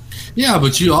 Yeah,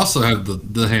 but you also have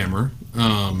the hammer.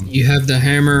 You have the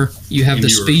hammer. You have And the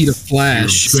you're- speed of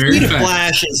Flash. you're very Speed of fast.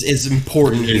 Flash is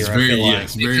important It's here, very, I feel like. yeah,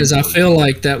 it's very Because I important. feel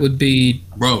like that would be.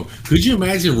 Bro, could you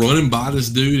imagine running by this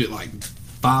dude at like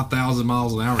 5,000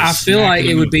 miles an hour? and I feel smacking like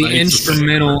it him would in be the face with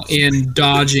instrumental the hammer? in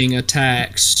dodging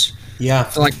attacks. Yeah. I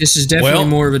feel like this is definitely Well-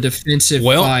 more of a defensive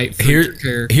fight for your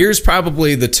character. here's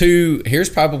probably the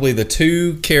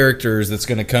two characters that's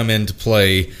going to come into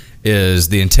play is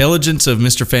the intelligence of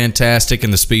Mr. Fantastic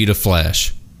and the speed of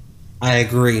Flash. I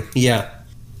agree. Yeah.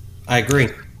 I agree.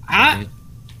 I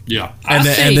Yeah. And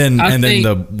then, think- and I then think-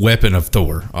 the weapon of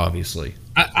Thor, obviously.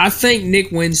 I think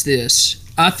Nick wins this.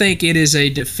 I think it is a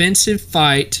defensive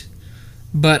fight,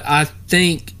 but I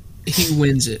think he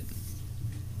wins it.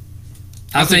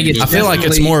 I think it's I feel like it's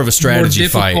definitely more of a strategy more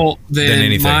fight difficult than than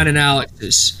anything. mine and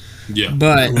Alex's. Yeah.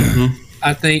 But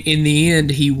I think in the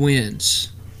end he wins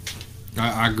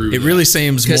I agree with It that. really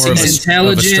seems because more of he's a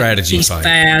intelligent, strategy he's fight.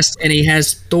 fast, and he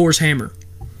has Thor's hammer.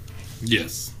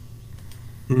 Yes.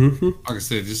 Mm-hmm. Like I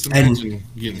said, just imagine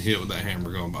getting hit with that hammer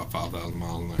going about 5,000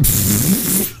 miles an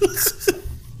hour.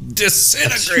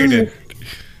 Disintegrated.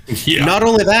 Yeah. Not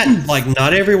only that, like,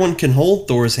 not everyone can hold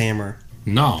Thor's hammer.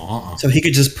 No. So he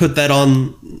could just put that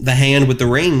on the hand with the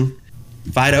ring,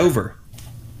 fight over.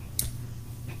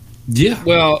 Yeah.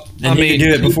 Well, And he can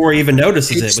do it before he even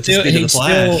notices it with the speed of the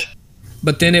Flash.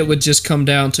 but then it would just come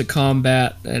down to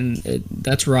combat, and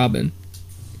that's Robin.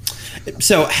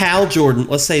 So Hal Jordan,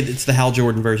 let's say it's the Hal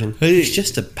Jordan version. He's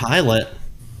just a pilot.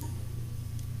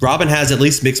 Robin has at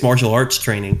least mixed martial arts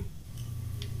training.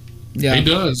 Yeah, He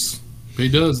does. He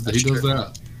does. That's he does true.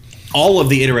 that. All of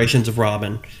the iterations of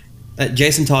Robin.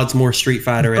 Jason Todd's more Street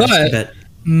Fighter-esque, But- but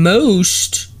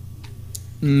most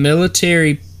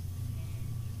military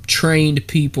trained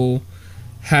people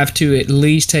have to at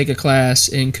least take a class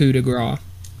in coup de grace.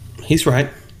 he's right.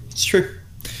 It's true.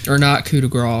 Or not coup de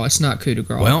grace. It's not coup de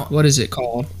grace. Well- what is it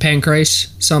called? Pancrase?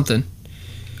 Something.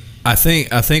 I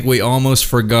think we almost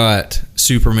forgot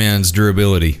Superman's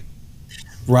durability.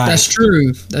 Right. That's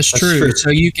true. That's true. So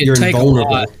you can You're take a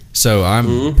invulnerable. lot. So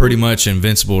I'm pretty much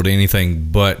invincible to anything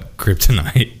but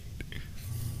kryptonite.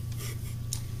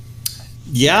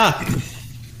 Yeah.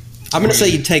 I'm going to say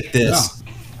you take this.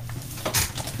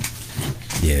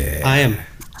 Yeah. I am.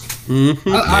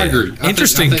 I agree. I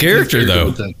Interesting think character, his though.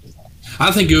 would take it.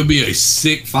 I think it would be a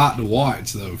sick fight to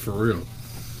watch, though, for real.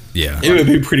 Yeah. It would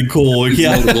be pretty cool. Blow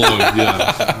Yeah. to blow,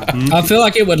 yeah. I feel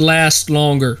like it would last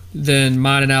longer than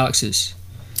mine and Alex's.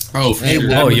 Oh, for Hey, sure.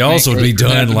 that Oh, would y'all's make would be it- that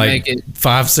done would like make it-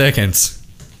 5 seconds.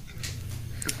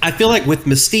 I feel like with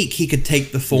Mystique, he could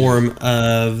take the form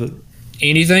of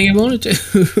Anything you wanted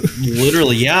to.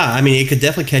 literally, yeah. I mean, it could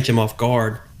definitely catch him off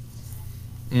guard.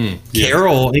 Yeah.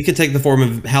 Carol, he could take the form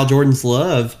of Hal Jordan's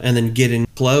love and then get in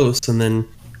close, and then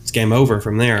it's game over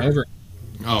from there. Over.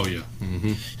 Oh yeah.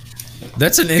 Mm-hmm.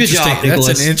 That's an job, interesting. Nicholas.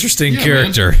 That's an interesting Yeah,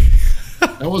 character.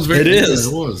 That was very. It is.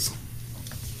 It was.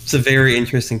 It's a very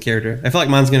interesting character. I feel like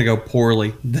mine's going to go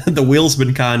poorly. The wheel's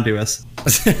been kind to us.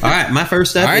 All right, my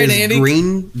first up All right, is Andy.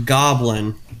 Green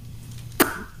Goblin.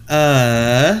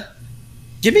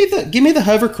 Give me the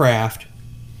hovercraft.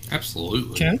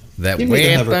 Absolutely. Okay. That Give me the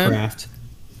weapon. hovercraft.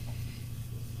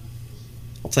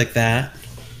 I'll take that.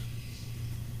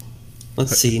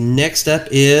 Let's see. Next up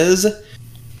is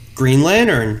Green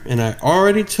Lantern, and I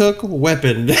already took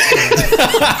weapon.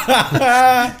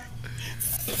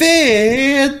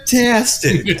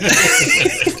 Fantastic.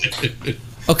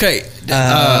 Okay.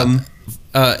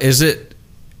 Is it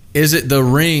the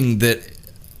ring that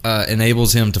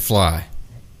enables him to fly?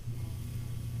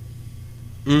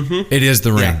 Mm-hmm. It is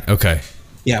the ring. Yeah. Okay.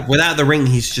 Yeah, without the ring,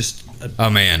 he's just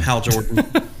Oh man. Hal Jordan.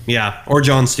 Yeah, or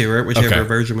John Stewart, whichever Okay.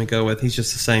 version we go with. He's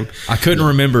just the same. I couldn't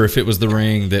remember if it was the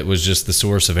ring that was just the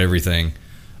source of everything,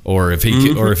 or if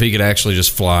he could actually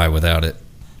just fly without it.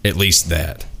 At least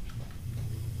that.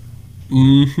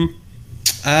 Mm-hmm.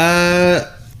 I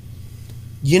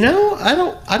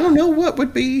don't know what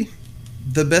would be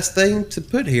the best thing to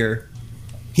put here.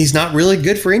 He's not really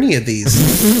good for any of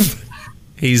these.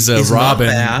 He's a He's Robin.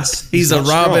 not fast. He's a not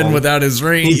Robin strong. without his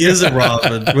ring. He is a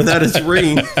Robin without his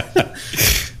ring.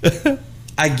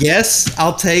 I guess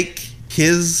I'll take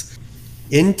his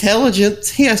intelligence.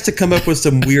 He has to come up with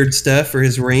some weird stuff for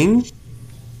his ring.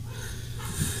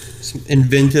 Some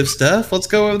inventive stuff. Let's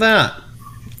go with that.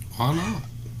 Why not?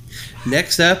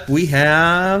 Next up, we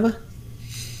have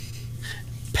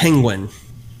Penguin.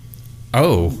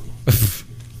 Oh.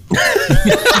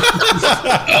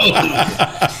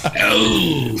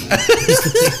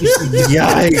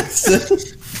 Yikes!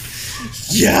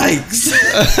 Yikes!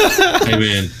 Hey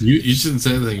man, you shouldn't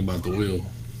say anything about the wheel.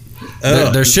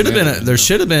 There should have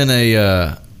been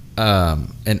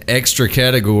an extra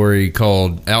category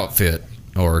called outfit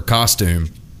or costume.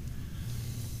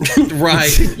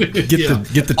 Right.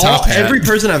 Get the top hat. Every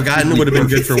person I've gotten would have been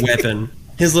good for weapon.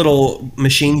 His little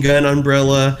machine gun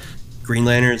umbrella, Green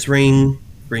Lantern's ring,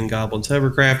 Green Goblin's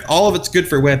hovercraft. All of it's good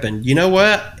for weapon. You know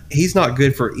what? He's not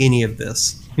good for any of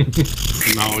this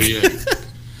No, yeah.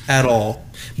 at all.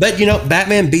 But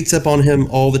Batman beats up on him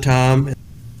all the time.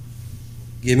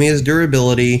 Give me his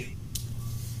durability.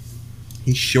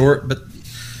 He's short but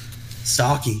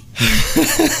stocky.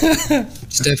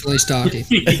 It's definitely stocky.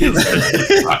 He's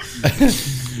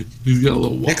got a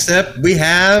little walk. Next up, we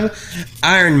have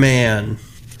Iron Man.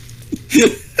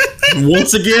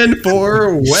 Once again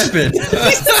for weapon. He's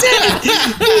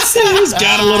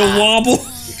got a little wobble.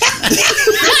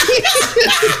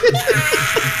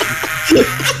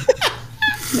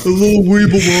 A little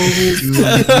weeble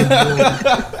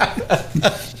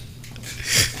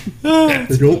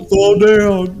wobble. Don't fall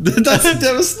down. That's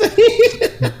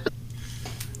devastating.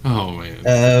 Oh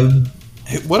man.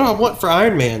 What do I want for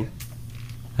Iron Man?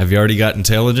 Have you already got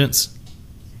intelligence?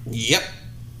 Yep.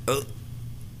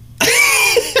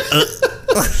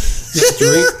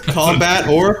 Strength, combat,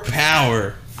 or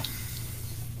power.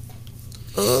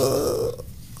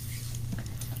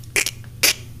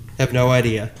 Have no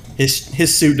idea.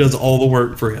 His suit does all the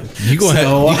work for him. You go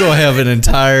have an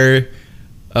entire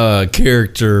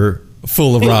character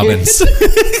full of Robins.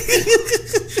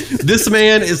 This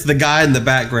man is the guy in the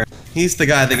background. He's the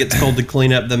guy that gets told to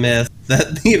clean up the mess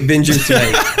that the Avengers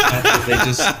make. After they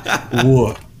just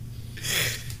whoa.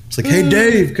 It's like, hey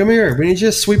Dave, come here. We need you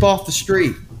to sweep off the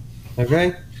street.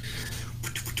 Okay.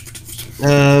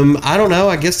 I don't know.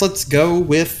 I guess let's go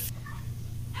with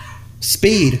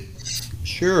speed.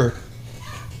 Sure.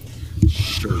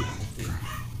 Sure.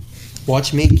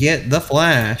 Watch me get the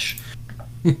Flash.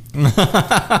 You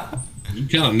kind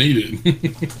of need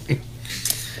it.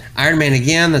 Iron Man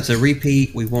again. That's a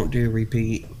repeat. We won't do a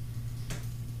repeat.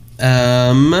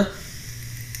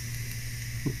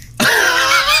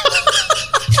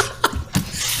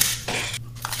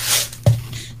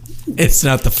 It's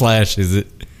not the Flash, is it?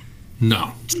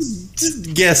 No.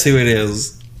 Just guess who it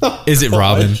is. Oh, Is it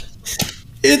Robin?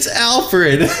 It's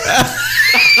Alfred.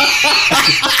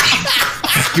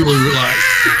 You were like,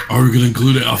 are we going to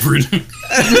include Alfred?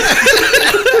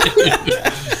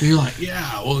 You're like,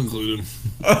 yeah, we'll include him.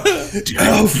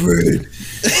 Alfred.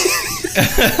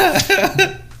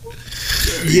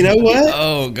 You know what?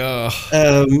 Oh god.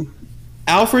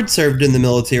 Alfred served in the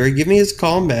military. Give me his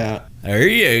combat. There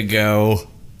you go.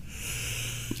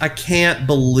 I can't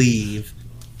believe.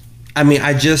 I mean,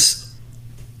 I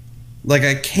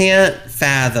can't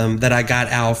fathom that I got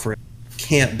Alfred.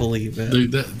 Can't believe it.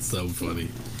 Dude, that's so funny.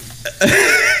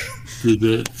 Dude,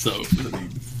 that's so funny.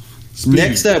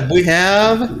 Next up, we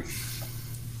have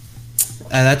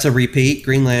That's a repeat.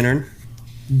 Green Lantern.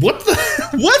 What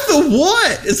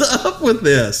what is up with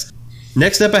this?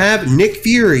 Next up, I have Nick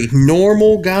Fury,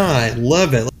 normal guy.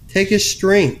 Love it. Let's take his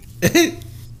strength.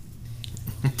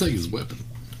 I'll take his weapon.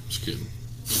 Just kidding.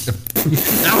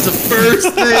 That was the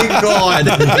first thing gone.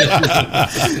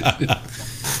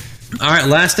 All right,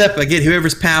 last up, I get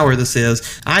whoever's power this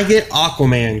is. I get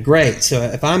Aquaman. Great. So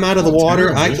if I'm out of the water,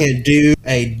 terrible. I can't do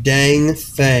a dang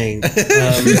thing.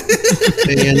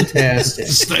 Fantastic.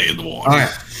 Stay in the water. All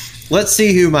right, let's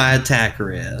see who my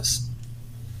attacker is.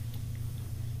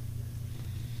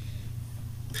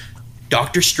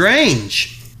 Doctor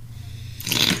Strange.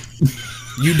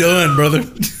 You done, brother?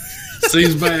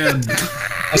 Seems bad.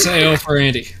 I say L for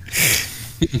Andy.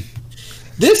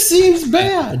 This seems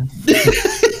bad.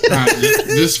 All right,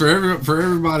 just for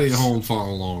everybody at home,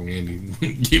 follow along, Andy.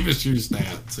 Give us your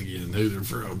stats again. Who they're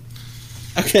from?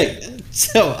 Okay,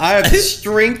 so I have the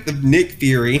strength of Nick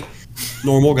Fury,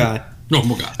 normal guy.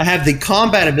 Normal guy. I have the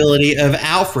combat ability of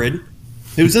Alfred,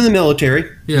 who's in the military,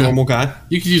 Yeah. normal guy.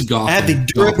 You can use Gotham. I have the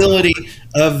durability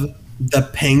of the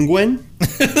Penguin.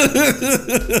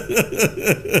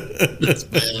 That's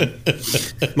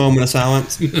bad. Moment of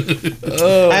silence.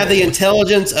 I have the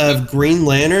intelligence of Green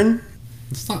Lantern.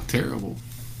 It's not terrible.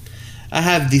 I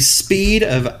have the speed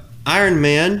of Iron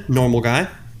Man, normal guy.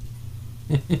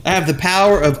 I have the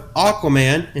power of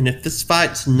Aquaman, and if this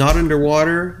fight's not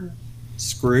underwater,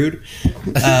 screwed.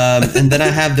 And then I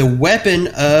have the weapon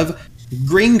of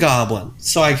Green Goblin,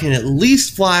 so I can at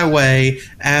least fly away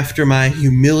after my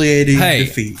humiliating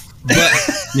defeat.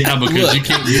 Yeah, because you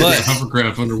can't use that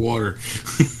hovercraft underwater.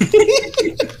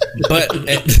 but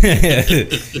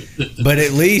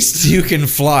at least you can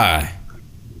fly.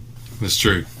 That's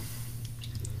true.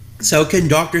 So can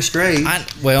Doctor Strange.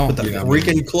 With the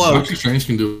freaking cloak. Doctor Strange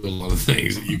can do a lot of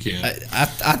things that you can't. I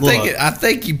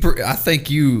think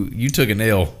you took an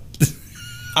L.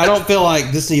 I don't feel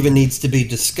like this even needs to be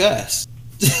discussed.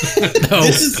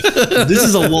 This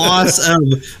is a loss of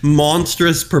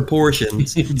monstrous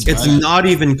proportions. It's not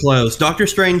even close. Doctor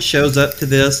Strange shows up to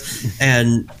this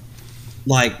and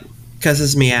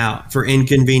cusses me out for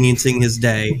inconveniencing his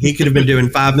day. He could have been doing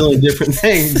 5 million different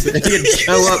things. He'd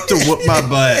show up to whoop my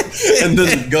butt and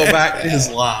then go back to his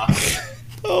life.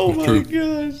 Oh my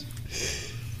gosh.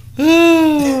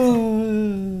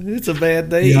 It's a bad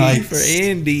day for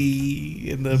Andy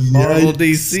in the Marvel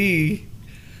DC.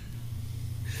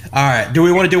 All right. Do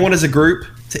we want to do one as a group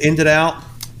to end it out?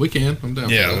 We can. I'm down.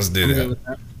 Yeah, let's do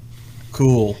that.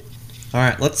 Cool. All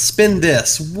right. Let's spin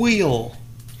this wheel.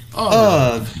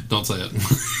 Oh, don't say it.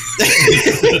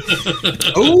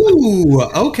 Ooh.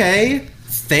 Okay.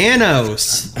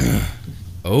 Thanos.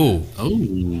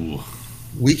 Oh.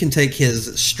 We can take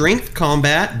his strength,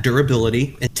 combat,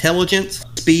 durability, intelligence,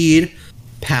 speed,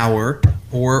 power,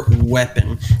 or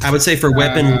weapon. I would say for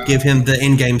weapon, we'll give him the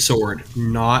in-game sword,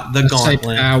 not the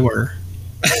gauntlet. Power.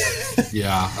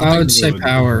 Yeah, I would say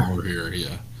power. Here,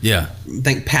 yeah. Yeah.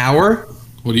 Think power?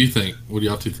 What do you think? What do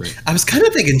y'all two think? I was kind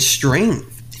of thinking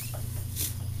strength.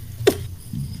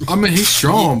 I mean, he's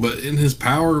strong, but in his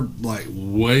power,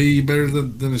 way better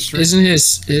than his strength.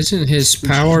 Isn't his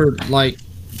power like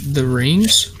the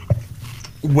rings?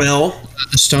 Well,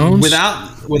 The stones?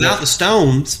 without the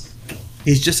stones,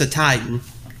 he's just a titan.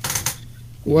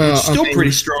 Well, still pretty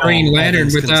strong, Green all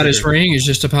Lantern things without his considered. ring is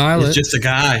just a pilot. He's just a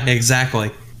guy. Exactly.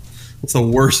 That's the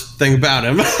worst thing about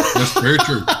him. That's very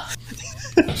true.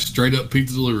 Straight up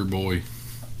pizza delivery boy.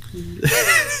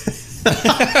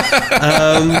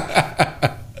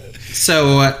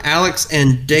 So Alex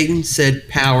and Dayton said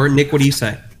power. Nick, what do you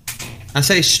say? I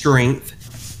say strength.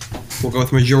 We'll go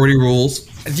with majority rules.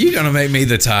 You're gonna make me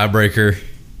the tiebreaker.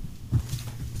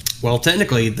 Well,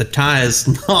 technically, the tie is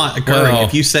not occurring. Well.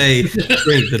 If you say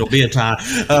strength, it'll be a tie.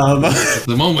 At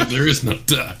the moment, there is no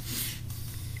tie.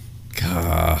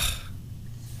 God.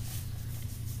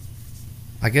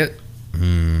 I get.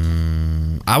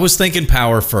 I was thinking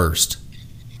power first.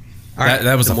 All right,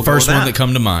 That was then the we'll go first with one that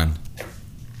come to mind.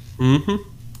 Mm-hmm.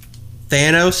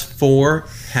 Thanos for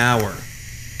power.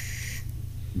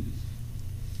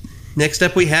 Next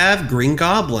up, we have Green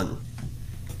Goblin.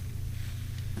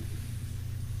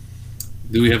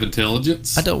 Do we have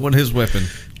intelligence? I don't want his weapon.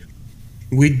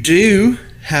 We do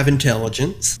have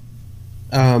intelligence.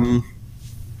 And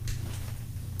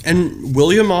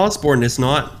William Osborn is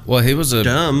not Well, he was a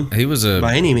dumb He was a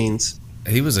by any means.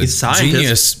 He's a scientist.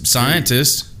 genius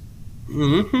scientist.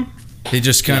 Mm-hmm. He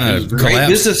just kind of Great collapsed.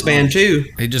 businessman, too.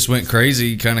 He just went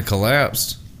crazy, kind of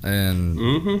collapsed, and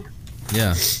Mm-hmm.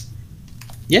 yeah.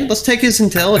 Yeah, let's take his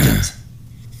intelligence.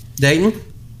 Dayton?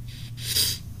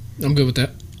 I'm good with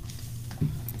that.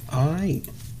 All right.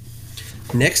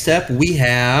 Next up, we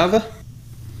have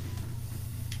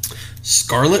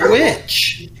Scarlet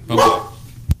Witch. Okay.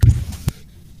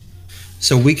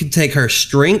 So we could take her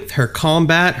strength, her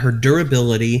combat, her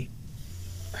durability,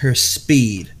 her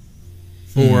speed,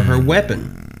 or her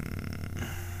weapon.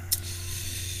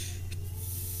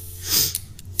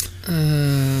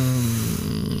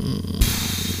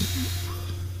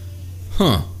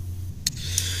 Huh.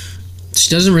 She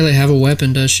doesn't really have a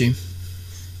weapon, does she?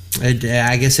 I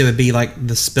guess it would be like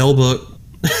the spell book.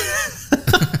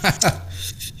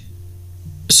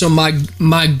 So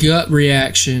my gut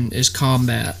reaction is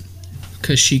combat,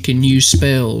 because she can use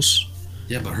spells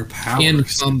Yeah, but her power in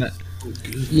is combat. so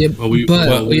good. Yeah, Well, we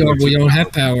don't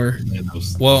have power.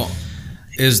 Well,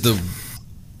 is the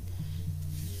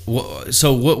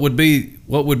so what would be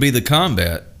the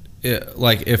combat?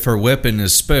 Like if her weapon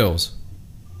is spells?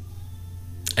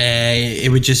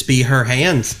 It would just be her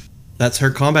hands. That's her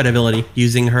combat ability,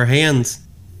 using her hands.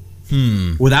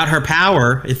 Without her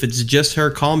power, if it's just her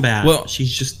combat, Well, she's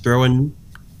just throwing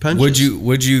punches.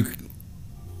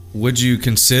 Would you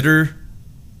consider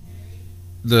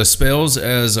the spells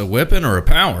as a weapon or a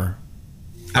power?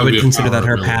 I would be a consider that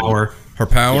her power power. Her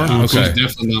power? Yeah, Okay. She's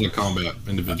definitely not a combat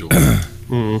individual.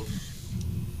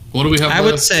 What do we have I left?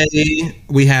 would say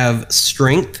we have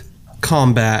strength,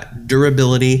 combat,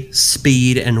 durability,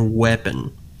 speed, and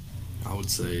weapon. I would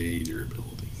say durability.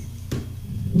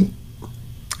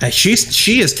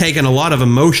 She has taken a lot of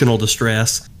emotional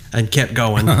distress and kept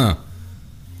going.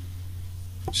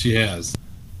 She has.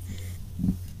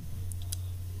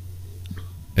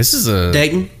 This is a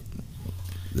Dayton,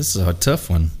 tough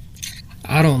one.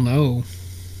 I don't know.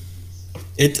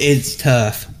 it's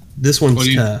tough. This one's What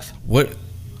do you- tough. What?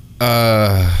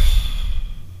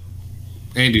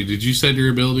 Andy, did you say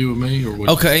durability with me, or what?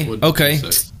 Okay, what did okay.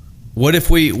 you say? What if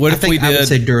we I would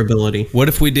say did durability. what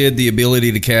if we did the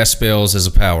ability to cast spells as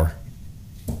a power?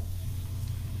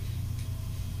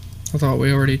 I thought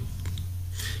we already.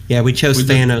 Yeah, we chose We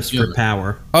did Thanos for together.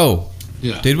 power. Oh,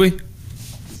 Yeah. did we?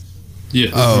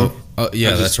 Yes. Oh, yeah,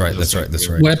 I that's just- right. That's right. That's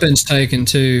right. Weapons taken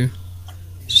too.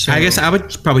 So, I guess I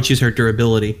would probably choose her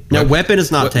durability. No, weapon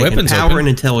is not taken. Weapon's Power open. and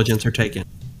intelligence are taken.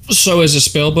 So is a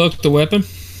spell book the weapon?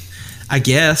 I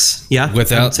guess, yeah. I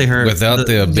Without would say her without the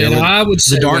Then ability. I would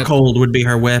say the dark weapon. hold would be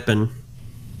her weapon.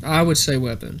 I would say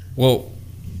weapon. Well,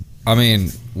 I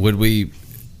mean, would we?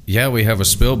 Yeah, we have a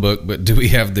spell book, but do we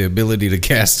have the ability to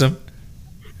cast them?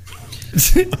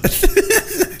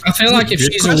 I feel like if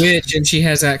Good she's question. a witch and she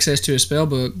has access to a spell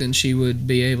book, then she would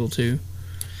be able to.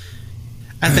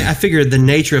 I figured the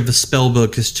nature of the spell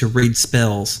book is to read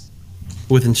spells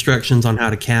with instructions on how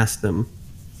to cast them.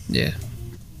 Yeah.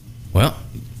 Well,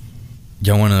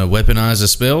 y'all want to weaponize the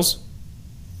spells?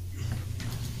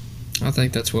 I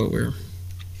think that's what we're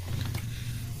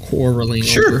quarreling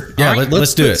Sure. over. Yeah, All right,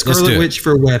 let's do put it. Let's Scarlet do it. Witch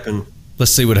for weapon.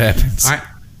 Let's see what happens. All right.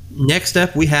 Next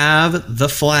up, we have the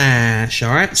Flash. All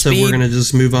right, so Speed. we're gonna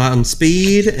just move on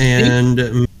speed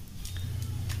and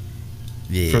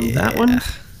Yeah. from that one.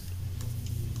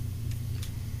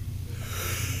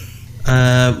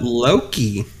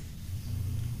 Loki.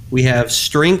 We have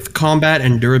strength, combat,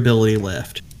 and durability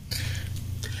left.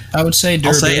 I would say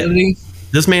I'll say it. durability.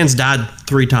 This man's died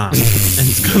 3 times and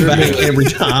it's come back every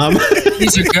time.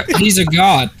 He's a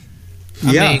god.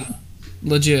 I Yeah. mean,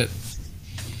 legit.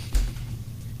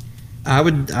 I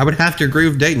would have to agree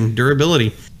with Dayton.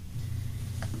 Durability.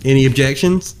 Any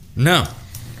objections? No.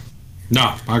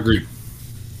 No, I agree.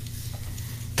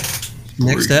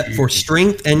 Next up, for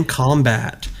strength and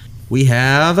combat, we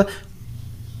have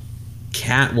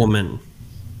Catwoman.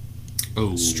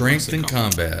 Oh, Strength and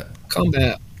combat.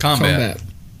 Combat. Combat.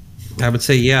 I would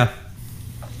say, yeah.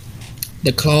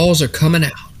 The claws are coming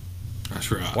out.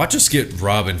 That's right. Watch us get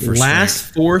Robin for Last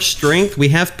strength. for strength, we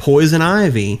have Poison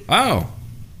Ivy, Oh.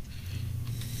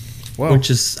 Well, which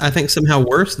is, I think, somehow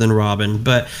worse than Robin.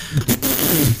 But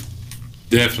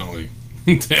Definitely.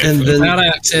 and Definitely. then, Without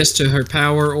access to her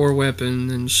power or weapon,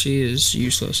 then she is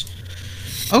useless.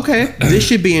 okay, this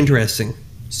should be interesting.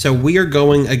 So we are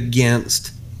going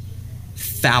against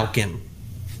Falcon.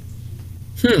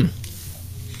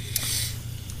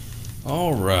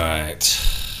 all right.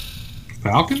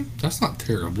 Falcon? That's not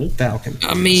terrible. Falcon.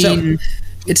 I mean,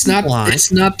 it's not Why?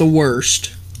 it's not the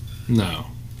worst No.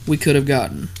 we could have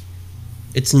gotten.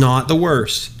 It's not the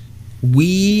worst.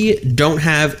 We don't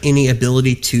have any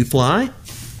ability to fly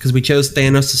because we chose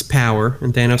Thanos' power,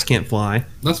 and Thanos can't fly.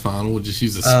 That's fine. We'll just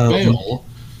use a spell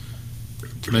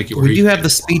to make it where We he do have can the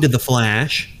fly. speed of the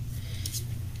Flash.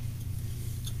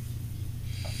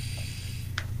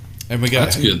 And we got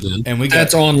That's good then. And we got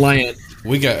That's on land.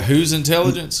 we got whose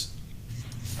intelligence?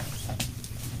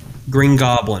 Green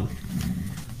Goblin.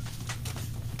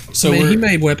 So he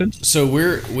made weapons. So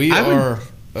we are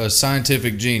a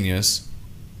scientific genius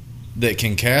that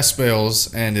can cast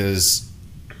spells and has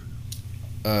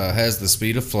the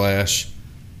speed of Flash,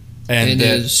 and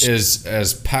that is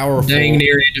as powerful, dang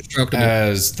near indestructible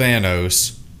as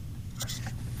Thanos.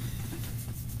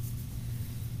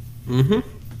 Mm-hmm.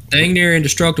 Dang near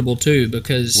indestructible too,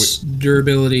 because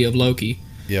durability of Loki.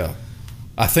 Yeah,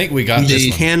 I think we got this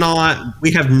one.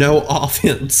 We have no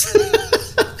offense.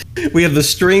 We have the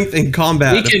strength and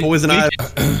combat of poison ivy.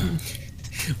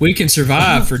 We can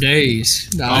survive for days.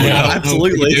 I don't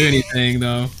absolutely. know if we do anything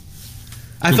though.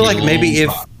 I feel like maybe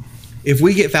if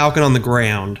we get Falcon on the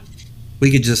ground,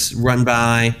 we could just run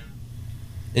by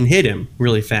and hit him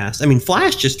really fast. I mean,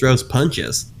 Flash just throws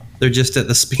punches. They're just at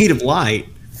the speed of light,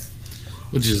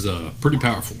 which is pretty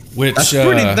powerful. Which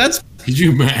that's could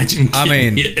you imagine? I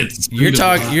mean, you're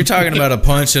talking about a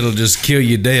punch that'll just kill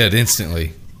you dead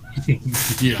instantly.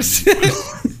 Yes.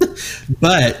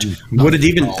 But would it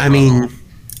even? I mean,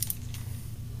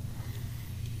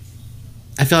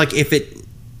 I feel like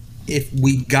if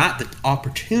we got the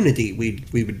opportunity, we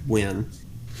would win.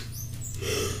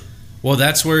 Well,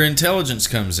 that's where intelligence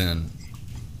comes in.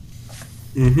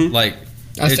 Mm-hmm. Like,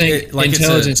 I think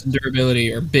intelligence and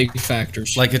durability are big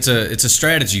factors. Like it's a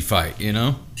strategy fight, you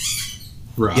know?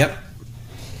 Right. Yep.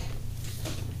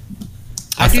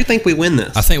 I do think we win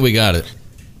this. I think we got it.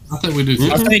 I think we do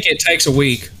too. I think it takes a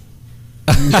week.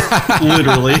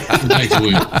 Literally. It takes a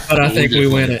week. But I think we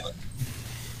win it.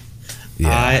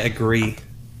 Yeah. I agree.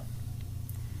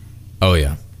 Oh,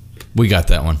 yeah. We got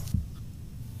that one.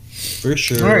 For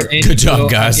sure. All right, Andy, good job,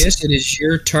 guys. I guess it is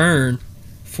your turn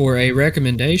for a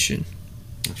recommendation.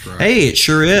 That's right. Hey, it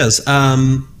sure is.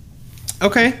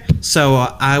 Okay, so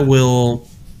I will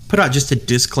put out just a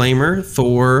disclaimer.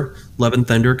 Thor Love and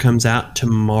Thunder comes out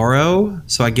tomorrow,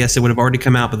 so I guess it would have already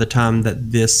come out by the time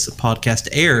that this podcast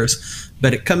airs,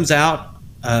 but it comes out,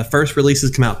 first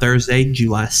releases come out Thursday,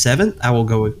 July 7th. I will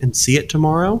go and see it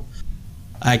tomorrow.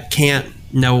 I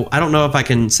don't know if I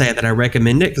can say that I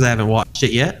recommend it because I haven't watched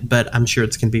it yet, but I'm sure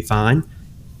it's going to be fine.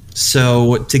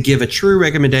 So to give a true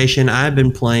recommendation, I've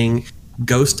been playing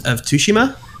Ghost of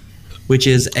Tsushima, which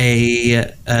is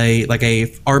a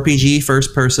RPG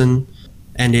first person,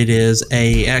 and it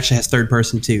actually has third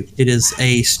person too. It is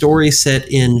a story set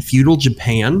in feudal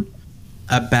Japan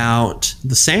about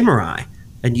the samurai,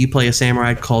 and you play a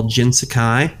samurai called Jin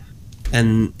Sakai,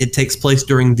 and it takes place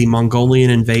during the Mongolian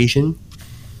invasion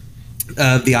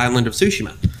of the island of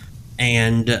Tsushima.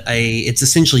 And it's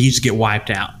essentially you just get wiped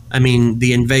out. I mean,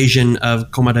 the invasion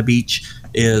of Komoda Beach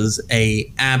is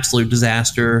a absolute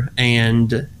disaster,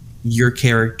 and your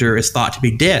character is thought to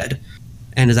be dead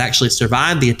and has actually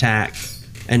survived the attack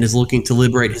and is looking to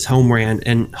liberate his homeland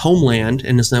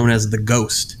and is known as the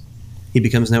Ghost. He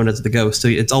becomes known as the Ghost. So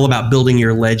it's all about building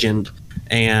your legend,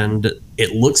 and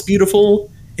it looks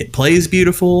beautiful. It plays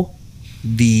beautiful.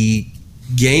 The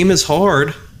game is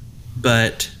hard,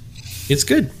 but it's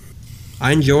good.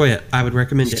 I enjoy it. I would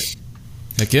recommend it.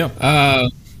 Heck yeah.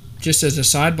 Just as a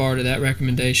sidebar to that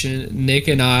recommendation, Nick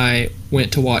and I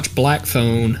went to watch Black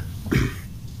Phone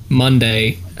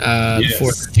Monday, the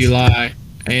 4th of July,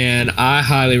 and I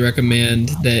highly recommend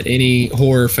that any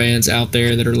horror fans out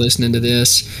there that are listening to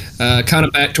this, kind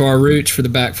of back to our roots for the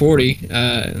Back 40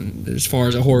 as far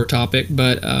as a horror topic,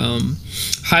 but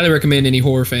highly recommend any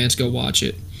horror fans go watch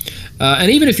it. And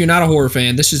even if you're not a horror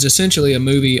fan, this is essentially a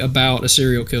movie about a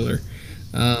serial killer.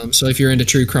 So if you're into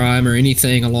true crime or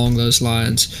anything along those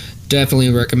lines, definitely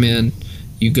recommend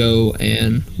you go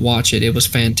and watch it. It was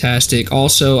fantastic.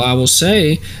 Also, I will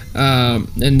say,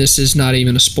 and this is not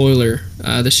even a spoiler,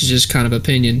 this is just kind of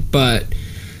opinion, but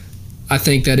I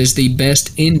think that is the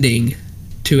best ending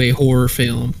to a horror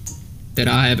film that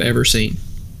I have ever seen.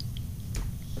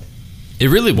 It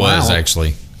really was, Wow.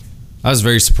 actually. I was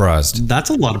very surprised. That's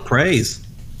a lot of praise.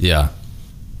 Yeah.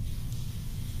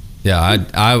 Yeah,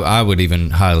 I would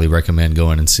even highly recommend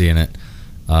going and seeing it.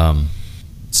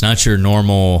 It's not your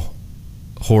normal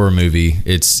horror movie.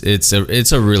 It's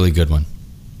a really good one.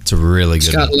 It's a really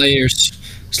good one. It's got layers.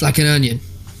 It's like an onion.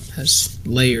 It has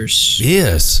layers.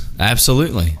 Yes,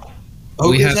 absolutely.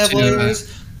 Ogres have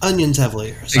layers. Onions have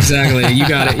layers. Exactly. You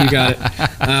got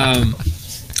it.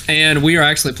 And we are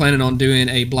actually planning on doing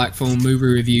a Black Phone movie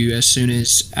review as soon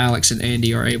as Alex and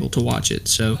Andy are able to watch it.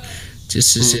 So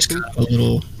this is just kind of a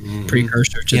little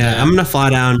precursor to that. I'm going to fly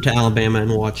down to Alabama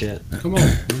and watch it. Come on,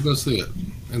 we'll go see it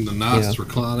in the nice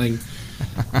reclining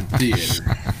theater.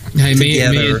 Hey, me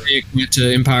and Together. Dick went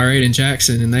to Empire 8 in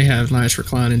Jackson, and they have nice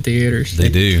reclining theaters. They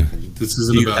do. This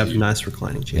isn't You about have you. nice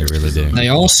reclining They chairs. really do. They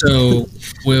also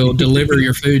will deliver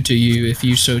your food to you if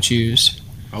you so choose.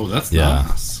 Oh, that's Yeah.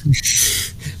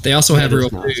 nice. They also have That real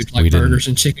is nice. food like We didn't- burgers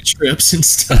and chicken strips and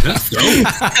stuff.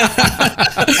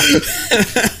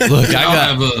 Look,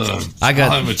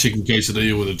 I'll have a chicken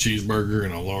quesadilla with a cheeseburger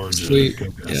and a large Sweet.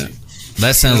 Coke Yeah. Pepsi.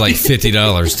 that sounds like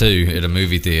 $50 too at a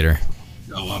movie theater.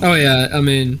 Oh yeah, I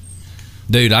mean,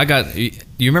 Dude,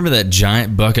 you remember that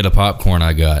giant bucket of popcorn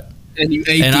I got? and you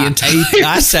ate And the entire.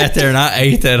 I sat there and I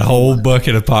ate that whole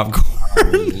bucket of popcorn.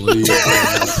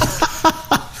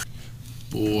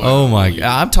 Boy, Oh my God.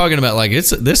 I'm talking about like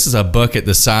this is a bucket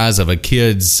the size of a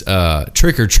kid's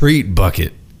trick or treat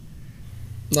bucket.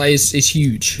 Like it's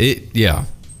huge. Yeah.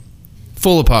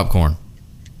 Full of popcorn.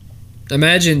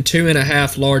 Imagine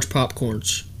 2.5 large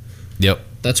popcorns. Yep.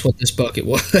 That's what this bucket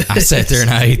was. I sat there and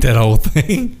I ate that whole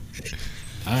thing.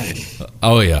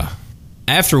 Oh yeah.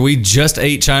 After we just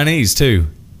ate Chinese too.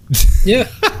 Yeah.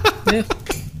 Yeah.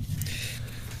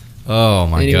 Oh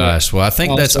my Anyway, gosh. Well, I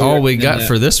think that's also all we recommend got that.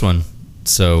 for this one.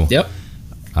 So Yep.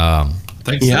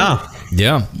 Thanks. Yeah.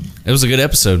 yeah, it was a good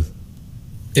episode.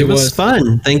 It was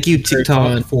fun. Thank you, Very TikTok,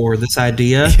 fun. for this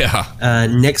idea. Yeah.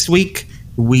 Next week,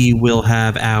 we will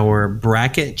have our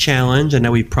bracket challenge. I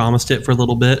know we promised it for a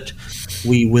little bit.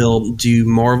 We will do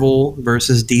Marvel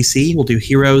versus DC. We'll do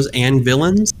heroes and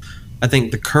villains. I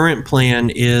think the current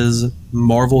plan is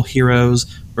Marvel heroes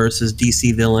versus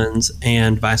DC villains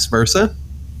and vice versa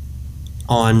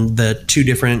on the two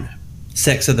different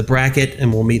sects of the bracket,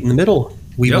 and we'll meet in the middle.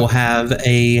 We will have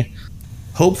a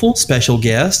hopeful special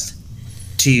guest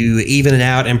to even it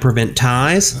out and prevent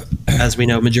ties. As we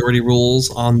know, majority rules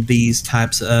on these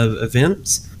types of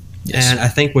events. Yes. And I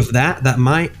think with that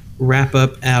might wrap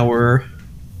up our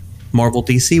Marvel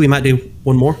DC. We might do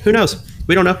one more. Who knows?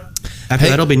 We don't know. After Hey.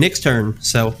 that'll be Nick's turn.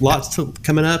 So lots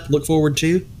coming up. Look forward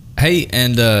to. Hey,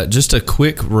 and just a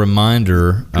quick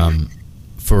reminder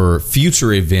for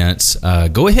future events,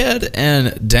 go ahead and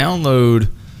download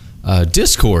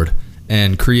Discord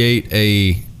and create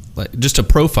just a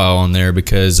profile on there,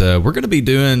 because we're going to be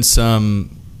doing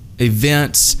some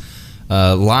events,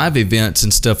 live events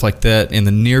and stuff like that in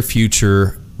the near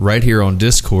future right here on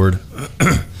Discord.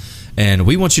 And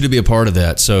we want you to be a part of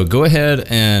that. So go ahead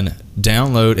and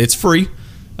download. It's free.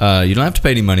 You don't have to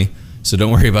pay any money, so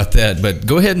don't worry about that. But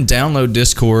go ahead and download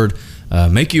Discord,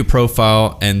 make you a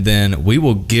profile, and then we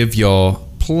will give y'all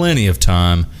plenty of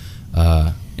time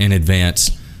in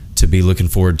advance to be looking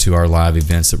forward to our live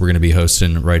events that we're going to be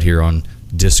hosting right here on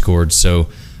Discord. So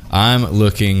I'm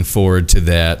looking forward to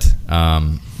that.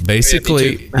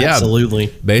 Basically, Absolutely.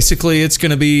 Basically, it's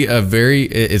going to be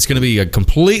a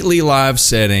completely live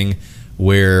setting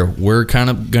where we're kind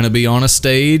of going to be on a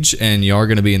stage and y'all are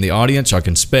going to be in the audience. Y'all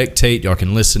can spectate, y'all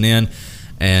can listen in,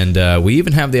 and we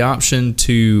even have the option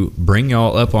to bring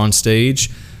y'all up on stage,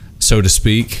 so to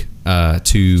speak,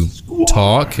 to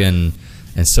talk and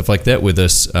stuff like that with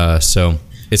us. So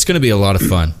it's going to be a lot of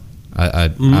fun.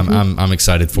 I'm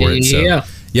excited for it. So. Yeah.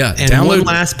 Yeah, And download. one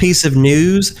last piece of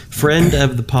news. Friend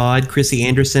of the pod, Chrissy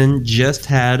Anderson, just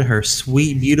had her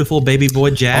sweet, beautiful baby boy,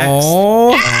 Jax,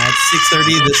 at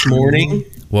 6:30 this morning.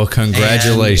 Well,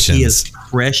 congratulations. And he is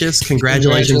precious.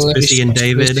 Congratulations, Chrissy and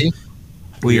David. Chrissy.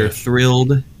 We are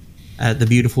thrilled at the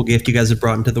beautiful gift you guys have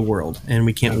brought into the world. And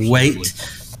we can't wait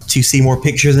to see more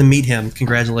pictures and meet him.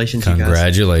 Congratulations, you guys.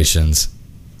 Congratulations.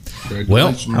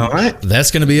 Well, All right.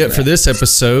 that's going to be it for this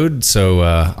episode. So,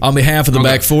 on behalf of the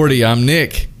Back 40, I'm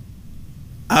Nick.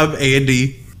 I'm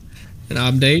Andy. And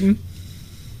I'm Dayton.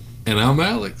 And I'm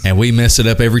Alex. And we mess it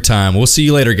up every time. We'll see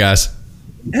you later, guys.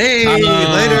 Hey,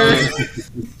 later.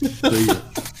 See ya.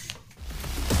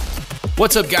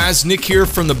 What's up, guys? Nick here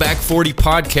from the Back 40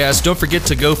 Podcast. Don't forget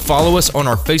to go follow us on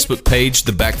our Facebook page,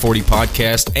 the Back 40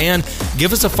 Podcast, and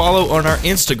give us a follow on our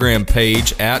Instagram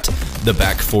page at the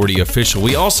Back 40 Official.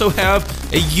 We also have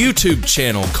a YouTube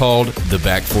channel called the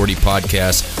Back 40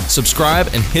 Podcast. Subscribe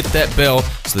and hit that bell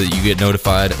so that you get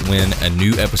notified when a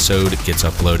new episode gets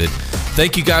uploaded.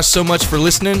 Thank you guys so much for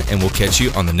listening, and we'll catch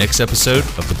you on the next episode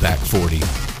of the Back 40.